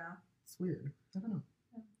married. Yeah. It's weird. I don't know.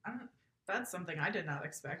 That's something I did not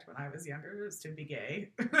expect when I was younger, is to be gay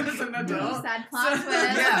as an adult. You said plot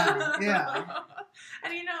twist. Yeah.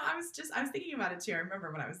 And I was thinking about it too. I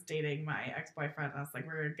remember when I was dating my ex-boyfriend, and I was like,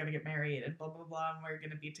 we're gonna get married and blah blah blah, and we're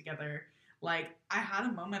gonna be together. Like, I had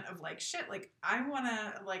a moment of like, shit, like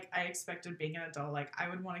I expected being an adult, like I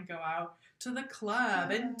would want to go out to the club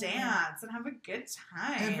and dance and have a good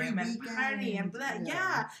time Every and weekend. party and blah,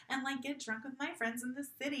 Yeah. and like get drunk with my friends in the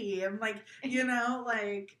city and like,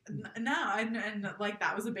 like no, and like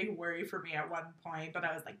that was a big worry for me at one point, but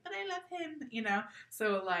I was like, but I love him,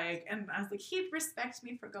 so like, and I was like, he'd respect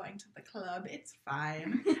me for going to the club, it's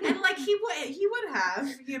fine. And like he would have,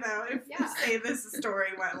 if say this story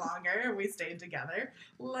went longer and we stayed together,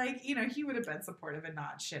 like, he would have been supportive and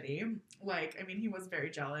not shitty. Like, I mean, he was very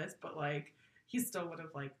jealous, but like he still would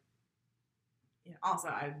have like, also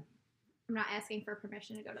I'm not asking for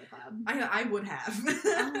permission to go to the club. I would have.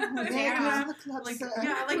 Oh, yeah. Like,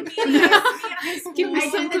 yeah, like me and high school, Give me I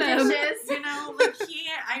some did the club. dishes. like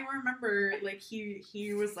I remember like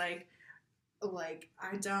he was like,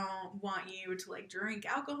 I don't want you to like drink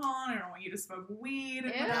alcohol, and I don't want you to smoke weed.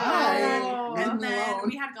 Ew. Right. Leave And me then alone.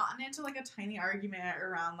 we had gotten into like a tiny argument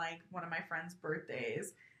around like one of my friend's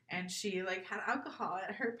birthdays, and she like had alcohol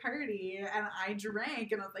at her party, and I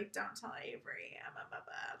drank, and I was like, don't tell Avery,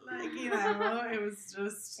 like, it was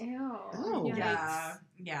just Ew. Oh.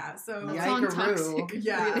 yeah, so That's Yikes. on Yikes-a-roo. toxic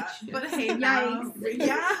yeah, relationship. but hey, now, Yikes.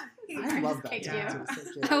 yeah. I love that Kicked too. you. It's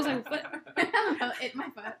so cute. I was like, what? Hit my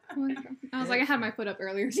foot. I was like, I had my foot up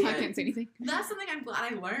earlier, so I Yeah. can't say anything. That's something I'm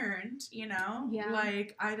glad I learned, Yeah.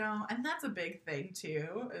 Like, I don't, and that's a big thing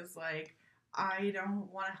too, is like, I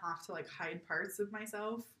don't want to have to like hide parts of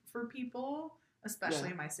myself for people, especially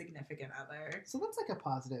Yeah. my significant other. So that's like a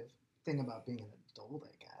positive thing about being an adult,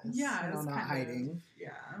 I guess. Yeah, You know, it's not kind of- hiding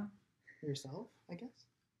Yeah. yourself, I guess.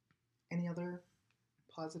 Any other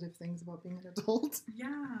positive things about being an adult?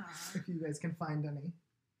 Yeah. If you guys can find any.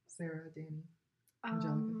 Sarah, Danny,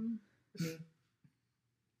 Angelica. Me.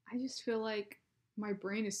 I just feel like my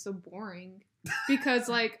brain is so boring because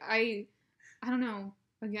like I don't know.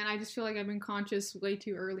 Again, I just feel like I've been conscious way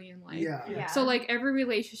too early in life. Yeah. Yeah. So like every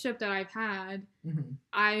relationship that I've had,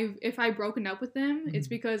 Mhm. if I've broken up with them, it's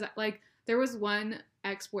Mhm. because like there was one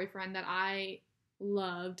ex-boyfriend that I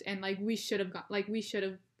loved, and like we should have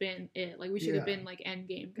been it. Like we should have Yeah. been like end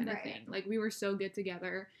game kind of Right. thing. Like we were so good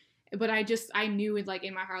together, but I knew it like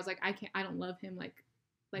in my heart I was like I don't love him like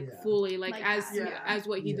Yeah. fully like Like as that. Yeah. as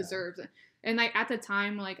what he Yeah. deserves. And like at the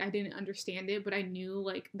time, like I didn't understand it, but I knew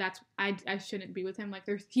like I shouldn't be with him. Like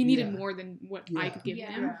he needed Yeah. more than what I Yeah. could give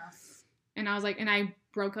Yeah. him. Yeah. And I was like, and I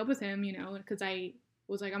broke up with him, because I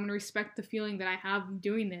was like, I'm gonna respect the feeling that I have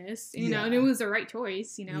doing this, Yeah. and it was the right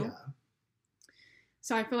choice, Yeah.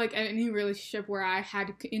 So I feel like any relationship where I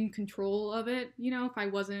had in control of it, if I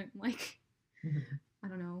wasn't like, Mhm. I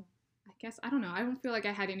don't know, I don't know. I don't feel like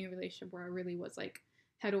I had any relationship where I really was like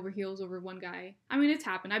head over heels over one guy. I mean, it's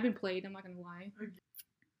happened. I've been played. I'm not gonna lie.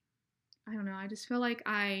 I don't know. I just feel like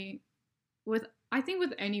I think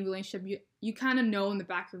with any relationship, you kind of know in the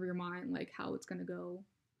back of your mind like how it's gonna go,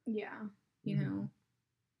 Yeah. you Mhm. know.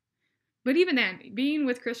 But even then, being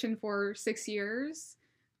with Christian for 6 years,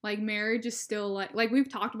 like marriage is still like we've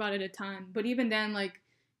talked about it a ton. But even then, like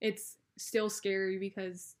it's still scary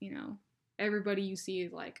because everybody you see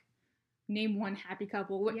is like, name one happy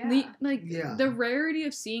couple. Yeah. Like Yeah. the rarity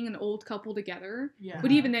of seeing an old couple together. Yeah.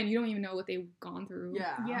 But even then, you don't even know what they've gone through.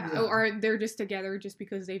 Yeah. Yeah. Or they're just together just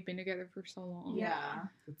because they've been together for so long. Yeah.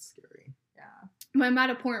 That's scary. Yeah. But I'm at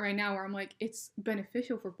a point right now where I'm like, it's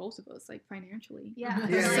beneficial for both of us, like financially. Yeah.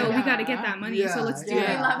 Yeah. So we Yeah. got to get that money. Yeah. So let's do We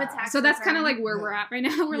Yeah. it. love a tax So that's kind of return. like where we're at right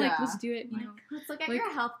now. We're like, Yeah. let's do it. Like, let's look at like-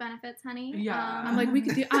 your health benefits, honey. Yeah. I'm like, we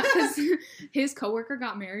could do because his coworker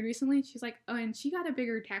got married recently. She's like, oh, and she got a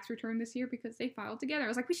bigger tax return this year because they filed together. I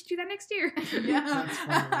was like, we should do that next year. Yeah. That's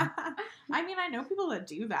funny. I mean, I know people that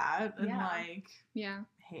do that, and Yeah. like, Yeah.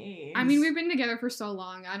 hey. I mean, we've been together for so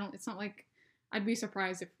long. It's not like I'd be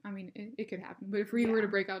surprised if, it could happen. But if we were to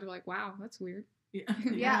break out, we're like, wow, that's weird. Yeah.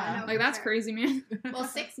 Yeah, I know. Like, that's sure. crazy, man. Well,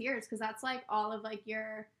 6 years, because that's like all of like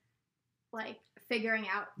your like figuring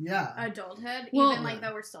out Yeah. adulthood. Well- Even like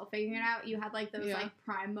though we're still figuring it out, you had like those Yeah. like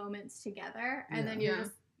prime moments together, and Yeah. then you're Yeah.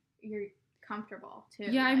 just you're comfortable too.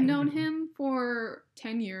 Yeah, I've like- known him for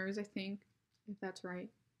 10 years, I think, if that's right.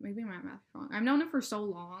 Maybe my math is wrong. I've known him for so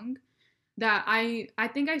long that I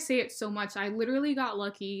think I say it so much. I literally got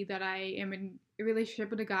lucky that I am in a relationship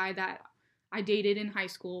with a guy that I dated in high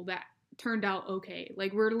school that turned out okay.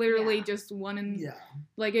 Like, we're literally Yeah. just one in, Yeah.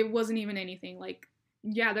 like, it wasn't even anything. Like,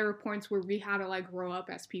 yeah, there were points where we had to, like, grow up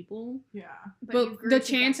as people. Yeah. you But grew the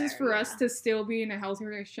chances together, for us yeah. to still be in a healthy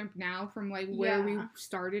relationship now from, like, where we Yeah.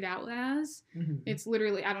 started out as, Mhm. it's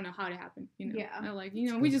literally, I don't know how it happened, you know? Yeah. I, like, you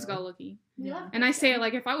It's know, we good just though. got lucky. We Yeah. love And I say it, dating.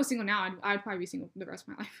 like, if I was single now, I'd probably be single the rest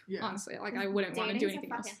of my life, Yeah. honestly. Like, I wouldn't want to do Dating's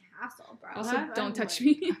anything a else. fucking hassle, bro. Also, That don't I touch would.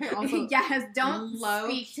 me. I also Yes, don't low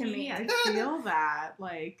speak to key, me. I feel that.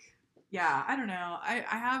 Like, yeah, I don't know. I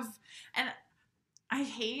have, and I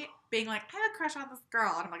hate being like, I have a crush on this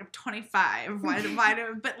girl, and I'm like, I'm 25. Why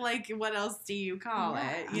do, but like, what else do you call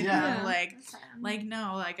Yeah. it? You Yeah. know, like, Like,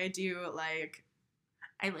 no, like, I do, like,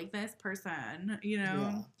 I like this person, you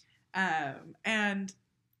know? And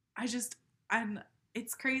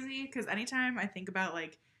it's crazy because anytime I think about,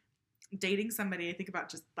 like, dating somebody, I think about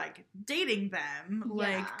just, like, dating them,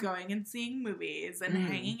 Yeah. like, going and seeing movies and Mm.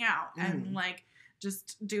 hanging out and, like,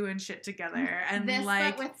 just doing shit together. And, this,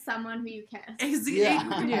 like, but with someone who you kiss.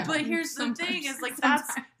 Yeah. Yeah. But here's the thing: Sometimes. is like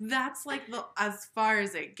Sometimes. that's like the as far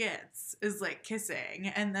as it gets is like kissing,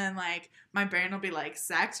 and then like my brain will be like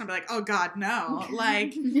sex, and I'll be like, oh god, no,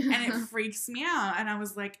 like, and it freaks me out. And I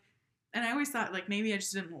was like, and I always thought like maybe I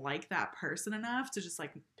just didn't like that person enough to just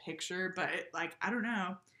like picture, but it, like I don't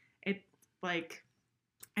know, it like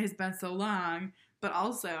it's been so long. But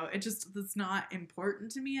also, it's not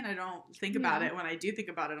important to me, and I don't think about Yeah. it. When I do think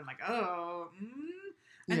about it, I'm like, oh,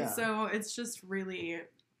 and Yeah. so it's just really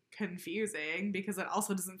confusing because it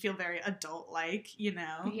also doesn't feel very adult-like, you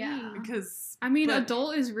know? Yeah. Because I mean, but-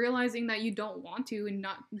 adult is realizing that you don't want to and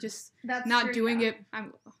not just That's not true, doing yeah. it.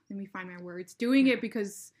 Let me find my words. Doing it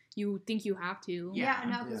because you think you have to. Yeah, Yeah.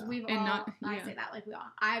 no, because Yeah. we've And all, not- I yeah. say that, like,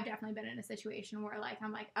 I've definitely been in a situation where, like,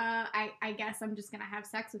 I'm like, I guess I'm just gonna have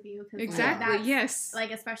sex with you. 'cause, like, Exactly. that's, Yes.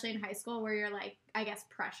 like, especially in high school where you're, like, I guess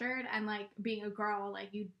pressured, and, like, being a girl,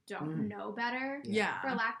 like, you don't know better, yeah.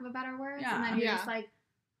 for lack of a better word, Yeah. and then you're Yeah. just like,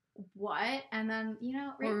 what? And then, you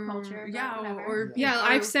know, rape Or- culture, but yeah, whatever. or- Yeah,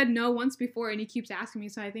 or- I've said no once before, and he keeps asking me,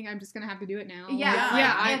 so I think I'm just gonna have to do it now. Yeah,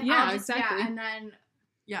 Yeah. like, if Yeah, I'll just- exactly. Yeah, and then,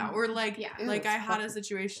 Yeah, or like, Yeah. like Yeah, I it's had a fucking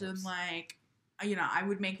situation gross. like, you know, I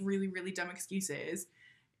would make really, really dumb excuses.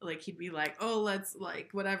 Like, he'd be like, oh, let's, like,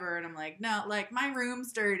 whatever. And I'm like, no, like, my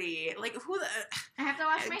room's dirty. Like, who the... I have to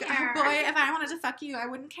wash my Oh, hair. boy, if I wanted to fuck you, I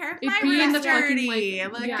wouldn't care if It'd my be in room's the fucking, dirty.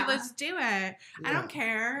 like, Like, yeah. let's do it. I don't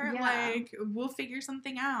care. Yeah. Like, we'll figure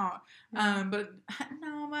something out. But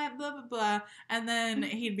no, my blah, blah, blah. And then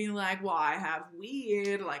he'd be like, well, I have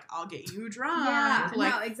weed. Like, I'll get you drunk. Yeah,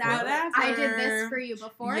 Like, no, exactly. whatever. I did this for you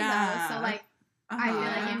before, Yeah. though, so, like, I feel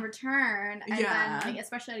like Uh-huh. in return, and Yeah. then, like,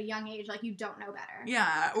 especially at a young age, like, you don't know better.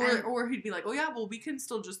 Yeah, And- or he'd be like, "Oh yeah, well we can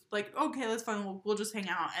still just like okay, that's fine. We'll just hang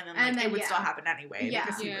out," and then like And then, it would yeah. still happen anyway Yeah.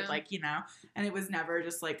 because he Yeah. would like and it was never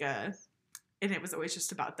just like and it was always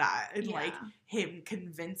just about that and like him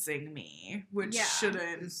convincing me, which Yeah.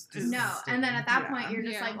 shouldn't. It's is- just- No, and then at that Yeah. point, you're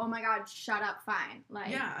just Yeah. like, oh my god, shut up, fine.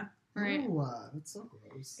 Like, yeah, Right. Ooh, that's so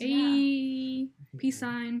gross. Hey, peace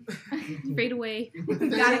sign. Fade away.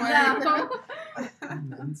 gotta go.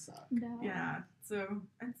 Men suck. No. yeah. So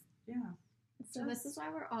it's So this is why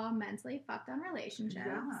we're all mentally fucked on relationships.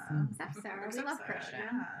 yeah. Except Sarah, we Except love Sarah, Christian.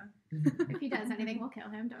 Yeah. If he does anything, we'll kill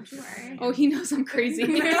him. Don't you worry. Oh, he knows I'm crazy.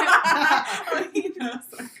 He knows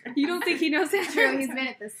so great. You don't think he knows that? True, he's made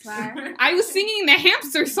it this far. I was singing the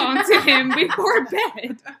hamster song to him before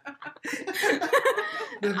bed.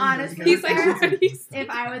 Honestly, He's like, Sarah, what is if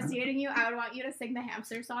I was dating you, I would want you to sing the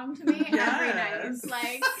hamster song to me every Yes. night.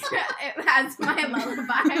 Like, it has my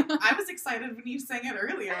lullaby. I was excited when you sang it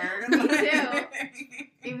earlier. Me too.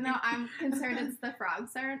 Even though I'm concerned it's the frog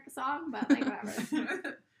song, but like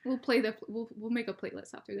whatever. We'll make a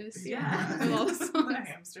playlist after this. Yeah. With all the The songs.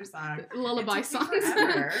 hamster song. Lullaby It took songs. me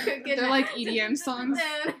forever. Good They're night. like EDM songs.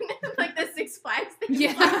 Like the Six Flags thing.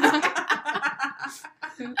 Yeah.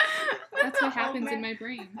 That's what happens Oh, in my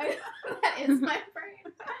brain. that is my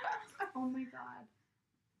brain. Oh my god.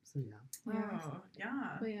 So yeah. Oh,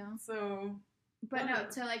 yeah. But yeah. So, But no,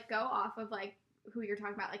 to like go off of like who you're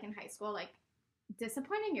talking about, like in high school, like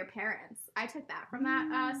disappointing your parents. I took that from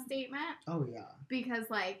that statement Oh yeah. because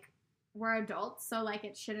like we're adults, so like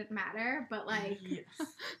it shouldn't matter. But like, yes.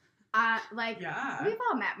 like Yeah. we've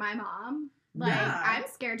all met my mom. Like Yeah. I'm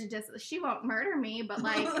scared to she won't murder me, but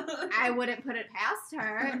like I wouldn't put it past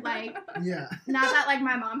her. Like Yeah. not that like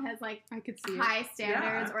my mom has like I could see it. high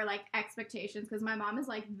standards Yeah. or like expectations, because my mom is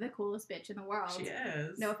like the coolest bitch in the world. She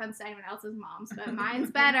is. No offense to anyone else's moms, but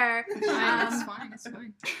mine's better. Fine, it's Um, fine. It's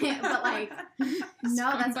fine. but like,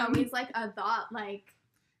 no, that's fine. always like a thought. Like,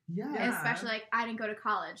 Yeah. Yeah. especially like I didn't go to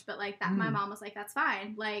college, but like that, my Mm. mom was like, "That's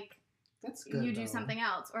fine." Like, That's good. you do though. something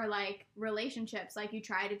else, or like relationships, like you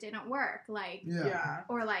tried, it didn't work, like Yeah.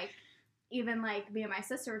 or like even like me and my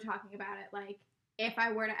sister were talking about it, like if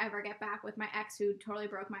I were to ever get back with my ex who totally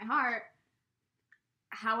broke my heart,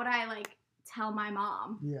 how would I like tell my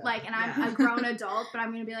mom? Yeah. Like, and I'm Yeah. a grown adult, but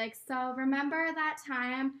I'm gonna be like, so remember that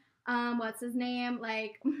time, what's his name,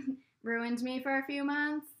 like ruined me for a few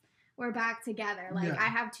months? We're back together. Like, Yeah. I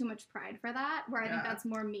have too much pride for that, where I think Yeah. that's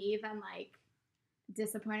more me than like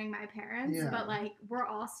disappointing my parents. Yeah. But like, we're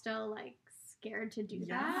all still like scared to do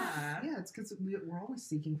that. Yeah, it's because we're always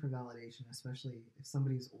seeking for validation, especially if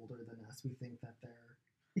somebody's older than us. We think that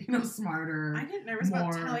they're, smarter. I get nervous about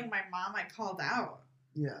more- telling my mom I called out.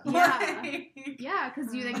 Yeah. Yeah. Like- Yeah,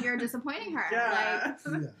 because you think you're disappointing her. Yeah.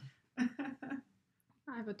 Yeah.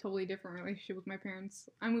 I have a totally different relationship with my parents.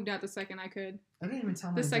 I moved out the second I could. I didn't even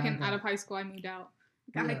tell my The second dad out of that. high school, I moved out.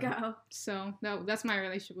 Like, gotta Yeah. go. So that's my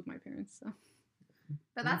relationship with my parents. So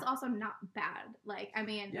But that's also not bad. Like, I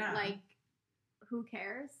mean, Yeah. like, who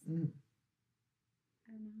cares? Mm.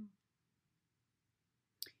 I don't know.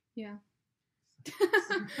 yeah,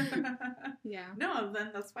 yeah. No,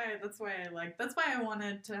 then that's why I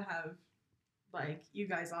wanted to have like you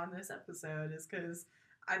guys on this episode, is because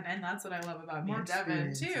and that's what I love about me More and Devin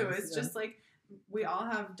too. experiences, It's yeah. just like we all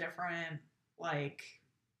have different like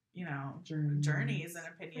Journeys. journeys and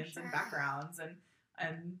opinions sure. and backgrounds,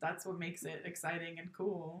 and that's what makes it exciting and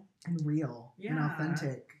cool. And real. And Yeah.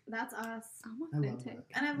 authentic. That's us. I'm I love authentic.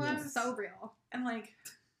 that. And I love Yes. So real. and like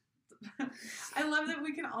I love that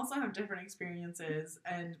we can also have different experiences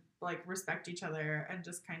and like respect each other and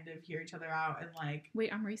just kind of hear each other out and like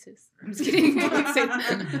Wait, I'm racist. I'm just kidding. I'm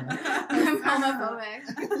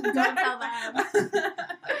homophobic. Don't tell them.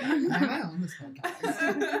 Am I on this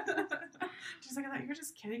podcast? She's like, I thought you were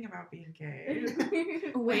just kidding about being gay.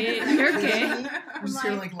 Wait, you're gay. I'm just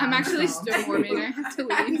hearing, like, I'm loud actually sounds. still Mormon. I have to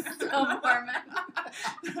leave. Still Mormon.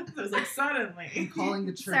 It was like suddenly. I'm calling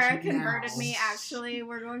the church Sarah now. converted me. Actually,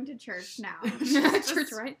 we're going to church now.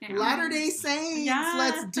 Church right now. Latter-day Saints. Yeah.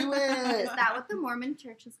 Let's do Is it. that what the Mormon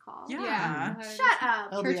church is called? Yeah. Yeah. Shut up.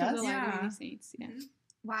 Oh, Church of the LDS? Latter-day Yeah. Saints. Yeah.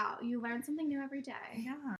 Wow, you learn something new every day.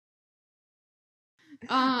 Yeah.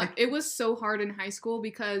 It was so hard in high school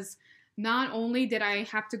because not only did I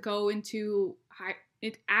have to go into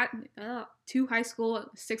to high school at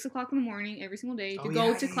 6 o'clock in the morning every single day to Oh, go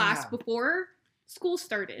yeah, to yeah, class yeah. before school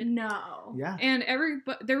started. No. Yeah. And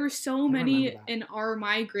but there were so I many remember that. in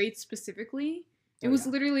my grade specifically. It Oh, was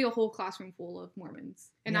yeah. literally a whole classroom full of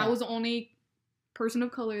Mormons, and I Yeah. was the only person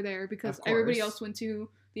of color there because Of everybody course. else went to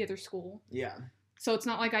the other school. Yeah. So it's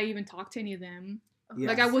not like I even talked to any of them. Yeah.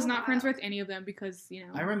 Like I was So not friends wild. with any of them because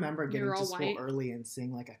I remember We getting were to all school white. early and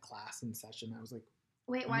seeing like a class in session. I was like,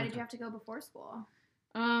 Wait, Oh why my did you God. have to go before school?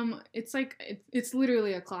 It's like it's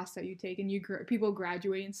literally a class that you take and people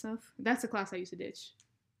graduate and stuff. That's the class I used to ditch.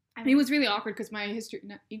 I It was really awkward because my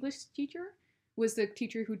English teacher was the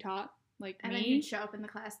teacher who taught like and then me. you'd show up in the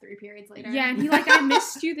class 3 periods later. Yeah, and he like, I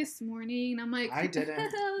missed you this morning. And I'm like, I didn't.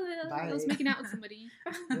 I was Bye. making out with somebody.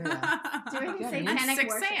 Doing Yeah, satanic At 6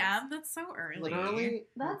 worship. a.m. That's so early. literally.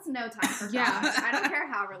 That's no time for Yeah. talk. I don't care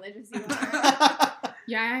how religious you are.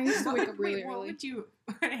 Yeah, I used to What wake would- up really wait, what early. would you?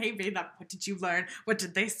 Hey, babe, what did you learn? What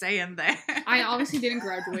did they say in there? I obviously didn't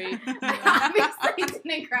graduate. Obviously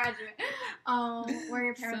didn't graduate. Were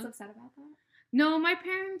your parents So- upset about that? No, my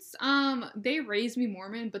parents, they raised me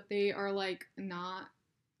Mormon, but they are like not.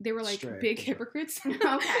 They were like Strict. big hypocrites.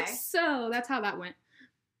 Okay. So that's how that went.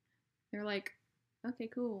 They're like, okay,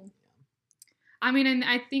 cool. I mean, and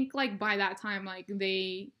I think like by that time, like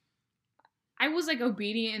I was like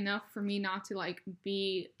obedient enough for me not to like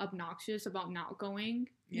be obnoxious about not going.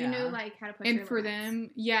 You knew like how to put And your for limits. them,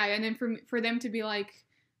 yeah, and then for them to be like,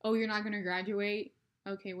 oh, you're not gonna graduate.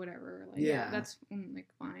 Okay, whatever. Like, Yeah. that's like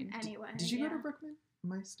fine. Anyway. Did you yeah. go to Brookman?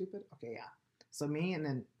 Am I stupid? Okay, yeah. So me and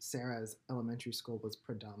then Sarah's elementary school was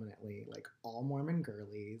predominantly like all Mormon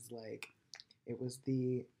girlies. Like it was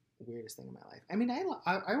the weirdest thing in my life. I mean, I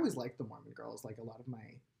always liked the Mormon girls. Like a lot of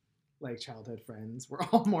my like childhood friends were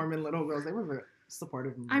all Mormon little girls. They were very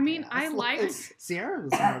supportive. Of my I mean, ass. I Like, liked Sierra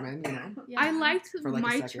was Mormon, you know. Yeah. I liked For, like, a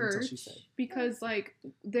my second until she church said. because like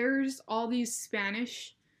there's all these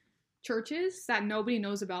Spanish churches that nobody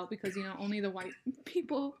knows about because only the white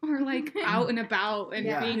people are like out and about and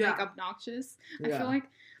Yeah. being like Yeah. obnoxious. I Yeah. feel like,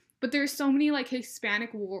 but there's so many like Hispanic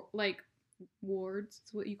wards,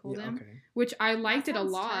 is what you call Yeah, them, okay. which I That liked it a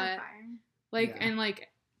sounds lot. terrifying. Like Yeah. and like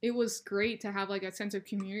it was great to have like a sense of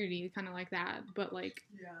community, kind of like that. But like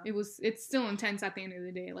Yeah. it's still intense at the end of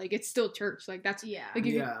the day. Like it's still church. Like that's Yeah. like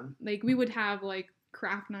if you- Yeah. like we would have like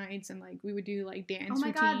craft nights and like we would do like dance my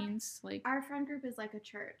God. routines. Like Our friend group is like a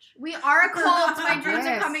church. We are a cult. My dreams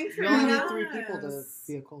are Yes. coming You true. only need Yes. 3 people to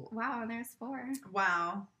be a cult. Wow, and there's 4.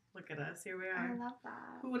 Wow. Look at us. Here we I are. love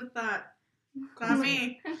that. Who would have thought? Not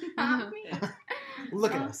me. Not me.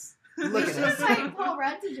 Look at Oh. us. We Look should at us. invite Paul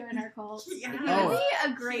Rudd to join our cult. Yeah. He Oh. would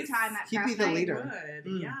be a great time at He'd be craft the night. leader. Would.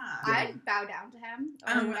 Mm. Yeah. I'd bow down to him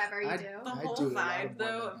or whatever you I'd- do. The I'd whole do a lot vibe, of though,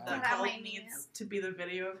 more of than the that. cult Put on my needs to be the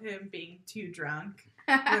video of him being too drunk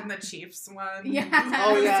when the Chiefs won Yeah.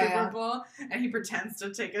 Oh, the yeah, Super yeah. Bowl, and he pretends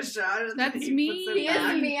to take a shot. And That's then he me. puts it He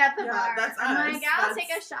back. is me at the Yeah, bar. that's I'm us. like, I'll That's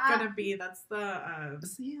take a shot. Gonna be that's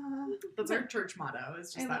our church motto.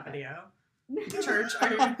 It's just I that love it. video. Church.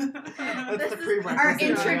 That's This the is prerequisite. our Yeah.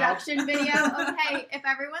 introduction video. Okay, if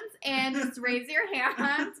everyone's in, just raise your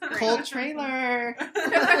hands. Great. Cult trailer.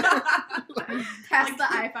 Test the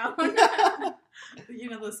iPhone. You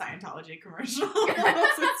know the Scientology commercial.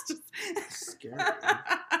 It's just Scary.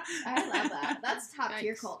 I love that. That's top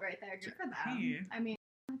tier Yikes. cult right there. Good for them. Hey. I mean,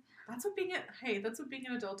 That's what being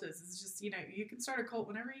an adult is. It's just, you know, you can start a cult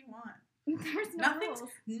whenever you want. there's no Nothing's-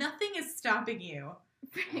 rules. Nothing is stopping you.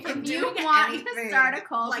 If from you doing want anything. to start a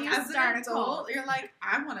cult, Like you as start an a cult. adult, you're like,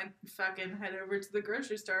 I want to fucking head over to the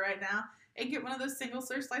grocery store right now and get one of those single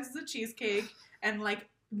serve slices of cheesecake and like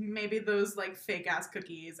maybe those like fake ass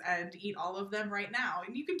cookies and eat all of them right now.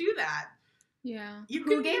 And you can do that. yeah.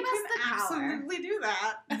 Who gave us the power? absolutely do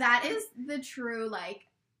that. That is the true like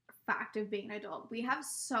fact of being an adult. We have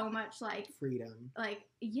so much like Freedom.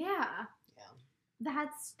 yeah.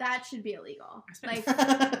 That should be illegal. I spent- Like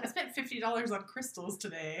I spent $50 on crystals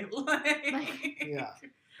today. Yeah.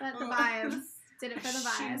 but the vibes. Did it for the She's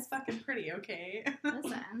vibes. fucking pretty, okay?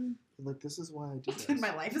 Listen. Like, this is why I do this.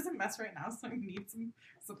 My life is a mess right now, so I need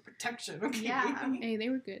some protection, okay? Yeah. Hey, they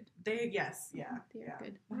were good. Yes, yeah. They were yeah.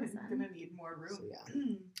 good. I'm Listen. gonna need more room. So,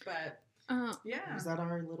 yeah. But, yeah. Was that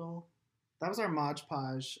our little... That was our Mod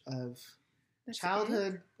Podge of That's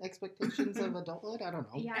childhood expectations of adulthood? I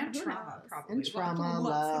don't know. Yeah, And who trauma, knows? probably. And trauma, Lots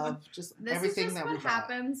of- love, just This everything is just that what we thought.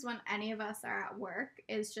 happens when any of us are at work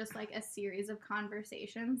is just like a series of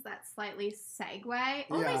conversations that slightly segue.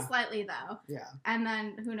 Only Yeah. slightly though. Yeah. And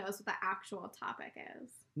then who knows what the actual topic is.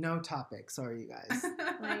 No topic. Sorry, you guys.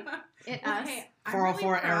 Like, it Well, us. hey, I'm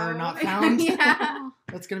 404 really error proud- not found. Yeah.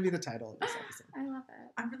 That's going to be the title of this episode. I love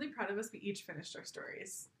it. I'm really proud of us. We each finished our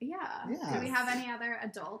stories. Yeah. Yeah. Do we have any other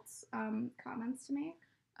adult comments to make?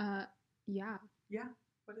 Yeah.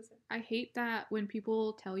 What is it? I hate that when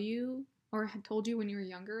people tell you or had told you when you were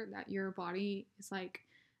younger that your body is like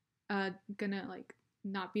gonna like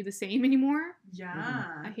not be the same anymore. Yeah.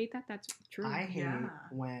 I hate that that's true. I hate Yeah.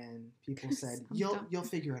 when people 'Cause said, I'm you'll dumb.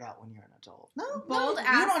 figure it out when you're an adult. No, Bold no,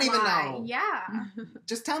 ass you don't even lie. know. Yeah.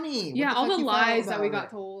 Just tell me. yeah, what all fuck the you felt lies that we about got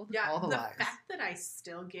it. told. Yeah, All the the lies. fact that I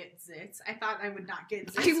still get zits, I thought I would not get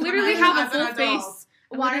zits. I when literally was have a an full adult. face.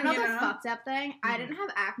 Want to know You the know? fucked up thing? I Mhm. didn't have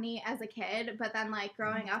acne as a kid, but then like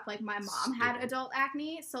growing up, like my mom had Stupid. adult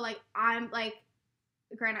acne. So like I'm like,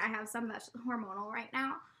 granted, I have some that's hormonal right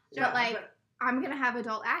now, Yeah, but like I'm gonna have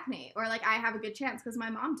adult acne, or like I have a good chance because my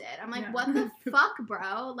mom did. I'm like, Yeah. what the fuck,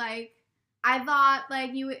 bro? Like I thought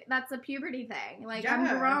like that's a puberty thing. Like I'm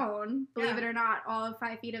Yeah. grown. Believe Yeah. it or not, all of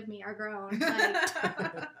 5 feet of me are grown. Like,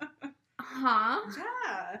 huh?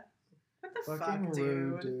 yeah. What the Fucking fuck,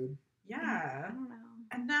 rude, dude? dude. I Yeah. don't know.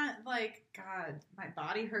 And that, like, God, my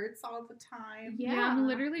body hurts all the time. Yeah, Yeah. I'm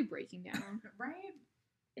literally breaking down. Right?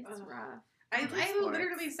 It's Ugh. rough. I Sports.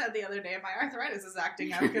 literally said the other day my arthritis is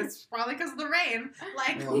acting up because probably because of the rain.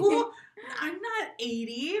 Like, Yeah. who? I'm not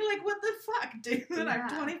 80. Like, what the fuck, dude? Yeah. I'm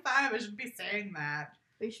 25. I should be saying that.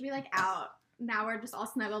 We should be like out. Now we're just all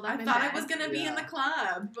snuggled up I in thought bed. I was gonna be in the Yeah.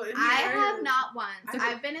 club, but I here- have not once.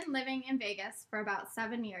 I- I've been living in Vegas for about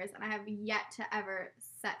 7 years, and I have yet to ever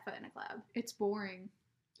set foot in a club. It's boring.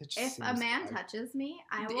 It just If a seems man like touches me,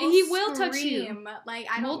 I He will. will touch you. scream. Like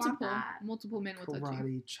I don't multiple want that. multiple men will touch you.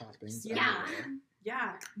 karate chopping. Yeah.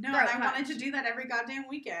 Yeah, no, Throat and I wanted touch. to do that every goddamn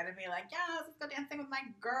weekend and be like, yeah, let's go dancing with my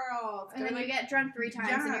girls. And then you get drunk 3 times,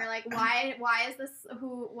 and Yeah. you're like, why is this?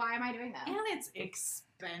 Why am I doing this? and it's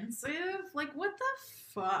expensive. Like, what the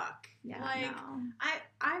fuck? Yeah, like, no.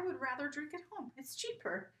 I would rather drink at home. It's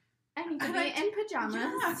cheaper. And you I can like be in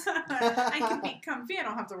pajamas. Yeah. I can be comfy. I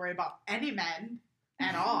don't have to worry about any men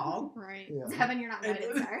at all. Right. Yeah. Devin, you're not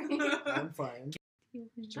invited. Sorry. I'm fine.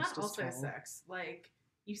 Just Not as also tall. sex. Like,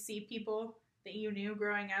 you see people that you knew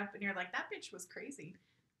growing up, and you're like, that bitch was crazy.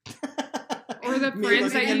 Or the Me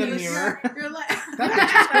friends looking that in the you use. mirror. You're like,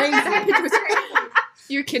 That bitch was crazy.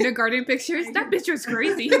 Your kindergarten pictures. That bitch was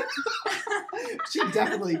crazy. She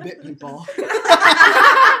definitely bit people.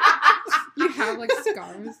 You have like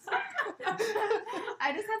scars.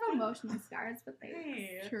 I just have emotional scars, but they.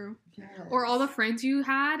 Hey. True. Yes. Or all the friends you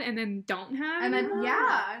had and then don't have And then anymore.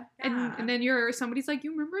 yeah, And then somebody's like,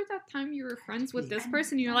 you remember that time you were friends with this And-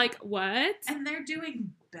 person? You're like, what? And they're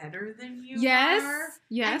doing better than you Yes. are.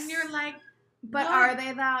 Yes. And you're like, but what? are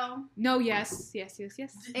they though? No, yes.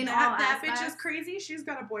 In all that bitch is aspects? crazy. She's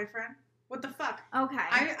got a boyfriend. What the fuck? Okay,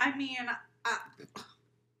 I mean,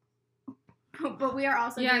 but we are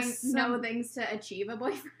also Yes, doing no things to achieve a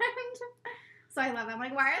boyfriend. So I love that. I'm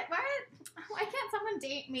like, why can't someone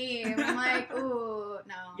date me? And I'm like, ooh,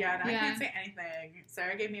 no. yeah, no, I Yeah. can't say anything.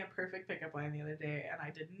 Sarah gave me a perfect pickup line the other day, and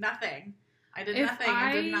I did nothing. I did If nothing.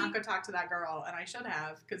 I did I- not go talk to that girl, and I should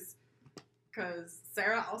have, because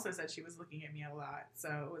Sarah also said she was looking at me a lot,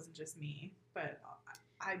 so it wasn't just me. But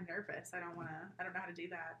I'm nervous. I don't know how to do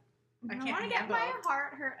that. I I can't want to get handle- my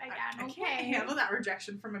heart hurt again. I Okay. can't handle that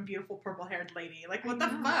rejection from a beautiful purple-haired lady. Like, what I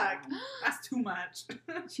the know. fuck? That's too much.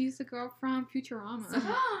 She's the girl from Futurama.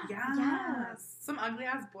 Yes. Some ugly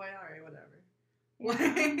ass boy. All right, whatever. Yeah.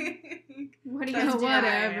 Like, What are you That's gonna do?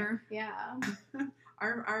 Whatever. Yeah.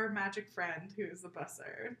 our magic friend who's the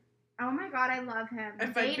busser. Oh my god, I love him.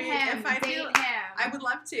 If Date I'd be- him. if I'd be- Date him. I would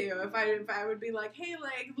love to. If I would be like, hey,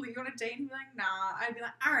 like, you want to date? And he'd be like, nah. I'd be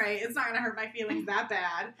like, all right, it's not gonna hurt my feelings that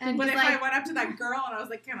bad. And But he's if I like, went up to that girl and I was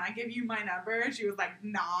like, can I give you my number? And she was like,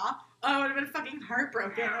 nah. Oh, I would have been fucking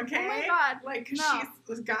heartbroken. Okay. oh my god, Like, 'cause No.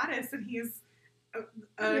 she's a goddess and he's he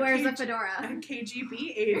wears a a fedora.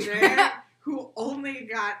 KGB agent who only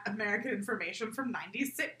got American information from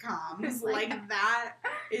 90s sitcoms. Like- Like, that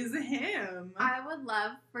is him. I would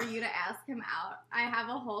love for you to ask him out. I have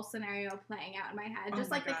a whole scenario playing out in my head, Oh just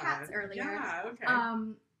my like the cats God. earlier. Yeah,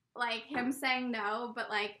 okay. Like him saying no, but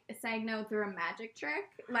like saying no through a magic trick.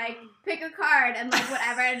 Like pick a card and like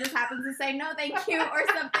whatever, it just happens to say no, thank you, or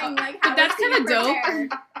something. Like, how that's is he kinda dope.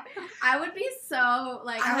 prepared? I would be so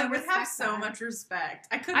like I I would have respect so that. much respect.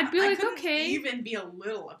 I'd I'd be like, couldn't okay. even be a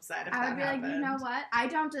little upset if I would that be like, happened. you know what? I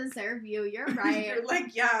don't deserve you. You're right. You're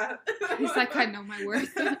like, yeah. He's like, I know my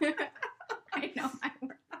worth. I know my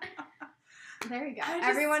worth. There you go. I just-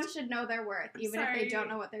 Everyone should know their worth, even if they Sorry. don't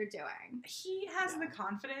know what they're doing. He has Yeah. the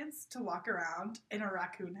confidence to walk around in a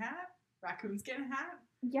raccoon skin hat,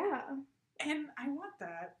 Yeah. and I want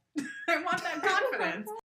that. I want that confidence.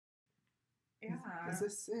 Yeah. Is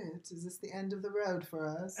this it? Is this the end of the road for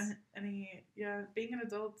us? Being an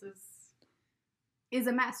adult Is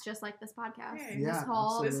a mess, just like this podcast. Hey. This Yeah,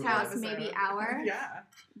 whole absolutely. past episode. maybe hour. Yeah.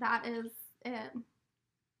 That is it.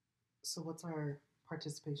 So what's our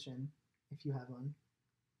participation, if you have one?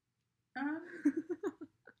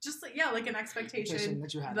 Just like like an expectation Petition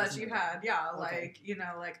that you had. that you had. Yeah, Okay.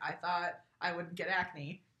 like I thought I wouldn't get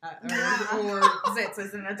acne Yeah. or zits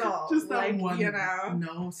as an adult. Just that like, one. you know.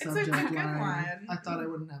 No a subject good line. one. I thought I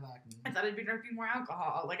wouldn't have acne. I thought I'd be drinking more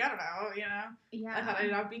alcohol. Like, I don't know, Yeah. I thought I'd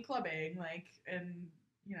not be clubbing, like, and,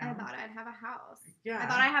 I thought I'd have a house. yeah. I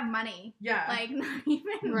thought I'd have money. yeah. Like, not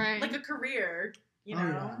even. Right. like a career, you Oh,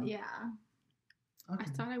 know? yeah. Yeah. Okay. I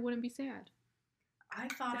thought I wouldn't be sad. I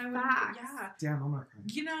thought The I would, facts. yeah. Damn, I'm not crying.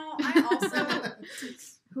 You know, I also,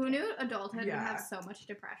 Who knew adulthood would Yeah. have so much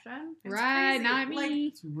depression? It's Right, crazy. not Like, me.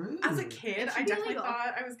 It's rude. as a kid, It I should be definitely legal.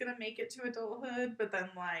 thought I was gonna make it to adulthood, but then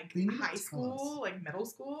like They need to high tell school, us. like middle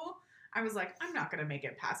school, I was like, I'm not gonna make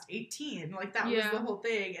it past 18. Like that Yeah. was the whole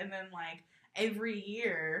thing. And then like every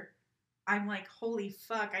year, I'm like, holy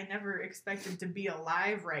fuck, I never expected to be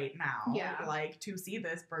alive right now. Yeah. Like to see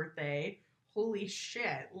this birthday. Holy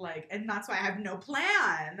shit. Like, and that's why I have no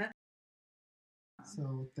plan.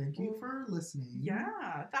 So thank you for listening.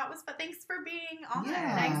 Yeah, that was. But thanks for being on.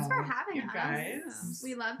 Yeah. Thanks for having You us. guys.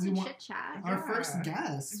 We love We to want- chit chat. Our Yeah. first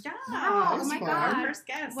guest. Yeah. Oh this my was God. Our first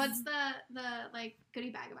guest. What's the like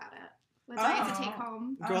goodie bag about it? What do I have to take Oh.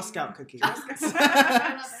 home? Girl Scout cookies. I love it.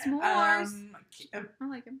 S'mores. Um, I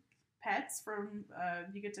like him. pets from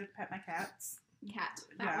you get to pet my cats. Cat.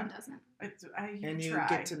 That Yeah. one doesn't. And you try.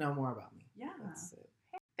 get to know more about me. Yeah. That's it.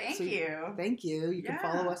 Thank So- you. Thank you. You can Yeah.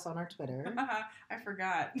 follow us on our Twitter. I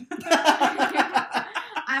forgot.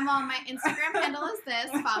 I'm on my Instagram handle is this.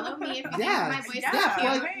 Follow me if you Yeah. think my voice Yeah, is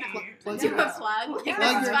plug- cute. plug Do your- a plug, like Yeah.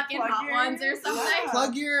 those Plug fucking your- hot ones or something. Yeah.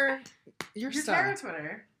 Plug your Your stuff. Tara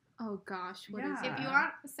Twitter. Oh gosh, what is Yeah. If you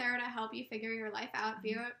want Sarah to help you figure your life out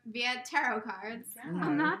via tarot cards,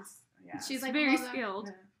 I'm not- Yeah. she's like very hold on. skilled.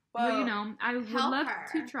 Yeah. Well, you know, I would help love her.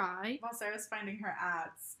 to try. While Sarah's finding her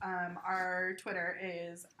ads, our Twitter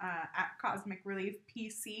is at Cosmic Relief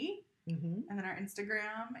PC, Mm-hmm. and then our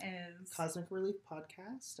Instagram is Cosmic Relief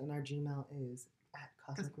Podcast, and our Gmail is at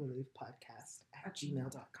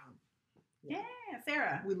cosmicreliefpodcast@gmail.com. Yeah,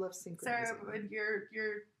 Sarah. We love Sarah, synchronizing. your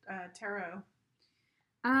tarot.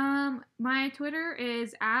 My Twitter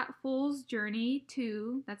is at Fool's Journey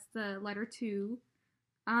 2. That's the letter 2.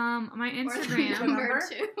 My Or the Instagram. number Number?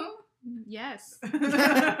 2. Yes.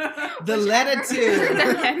 The letter Whichever. two.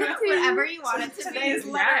 The letter 2. Whatever you want it to Today's be.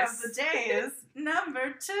 letter Yes. of the day is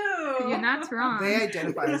number 2. You're not wrong. They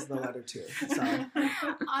identify as the letter two. So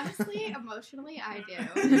Honestly, emotionally, I do.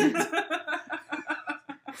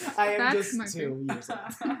 I am That's just my 2 years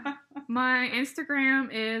old. My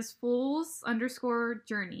Instagram is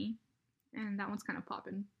fools_journey. And that one's kind of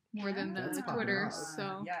popping more than That's the popping Twitter. off.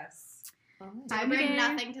 So Yes. I Every bring day.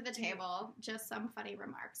 nothing to the table, just some funny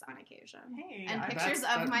remarks on occasion. Hey, And I- pictures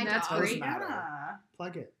that's- of my that's dog. great. matter. Yeah.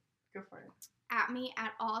 Plug it. Go for it. At me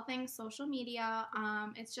at all things social media.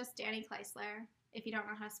 It's just Danny Kleisler. If you don't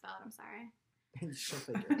know how to spell it, I'm sorry. She'll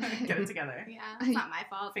figure it Get it together. Yeah, it's not my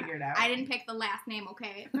fault. Figure it out. I didn't pick the last name,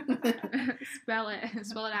 okay? spell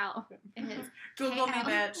it out. It is Google me, KL.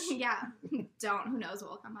 bitch. Yeah. Don't. Who knows what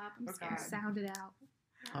will come up? I'm Oh, scared. God. Sound it out.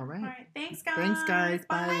 All right. All right. Thanks, guys. Thanks, guys.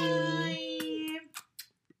 Bye. Bye.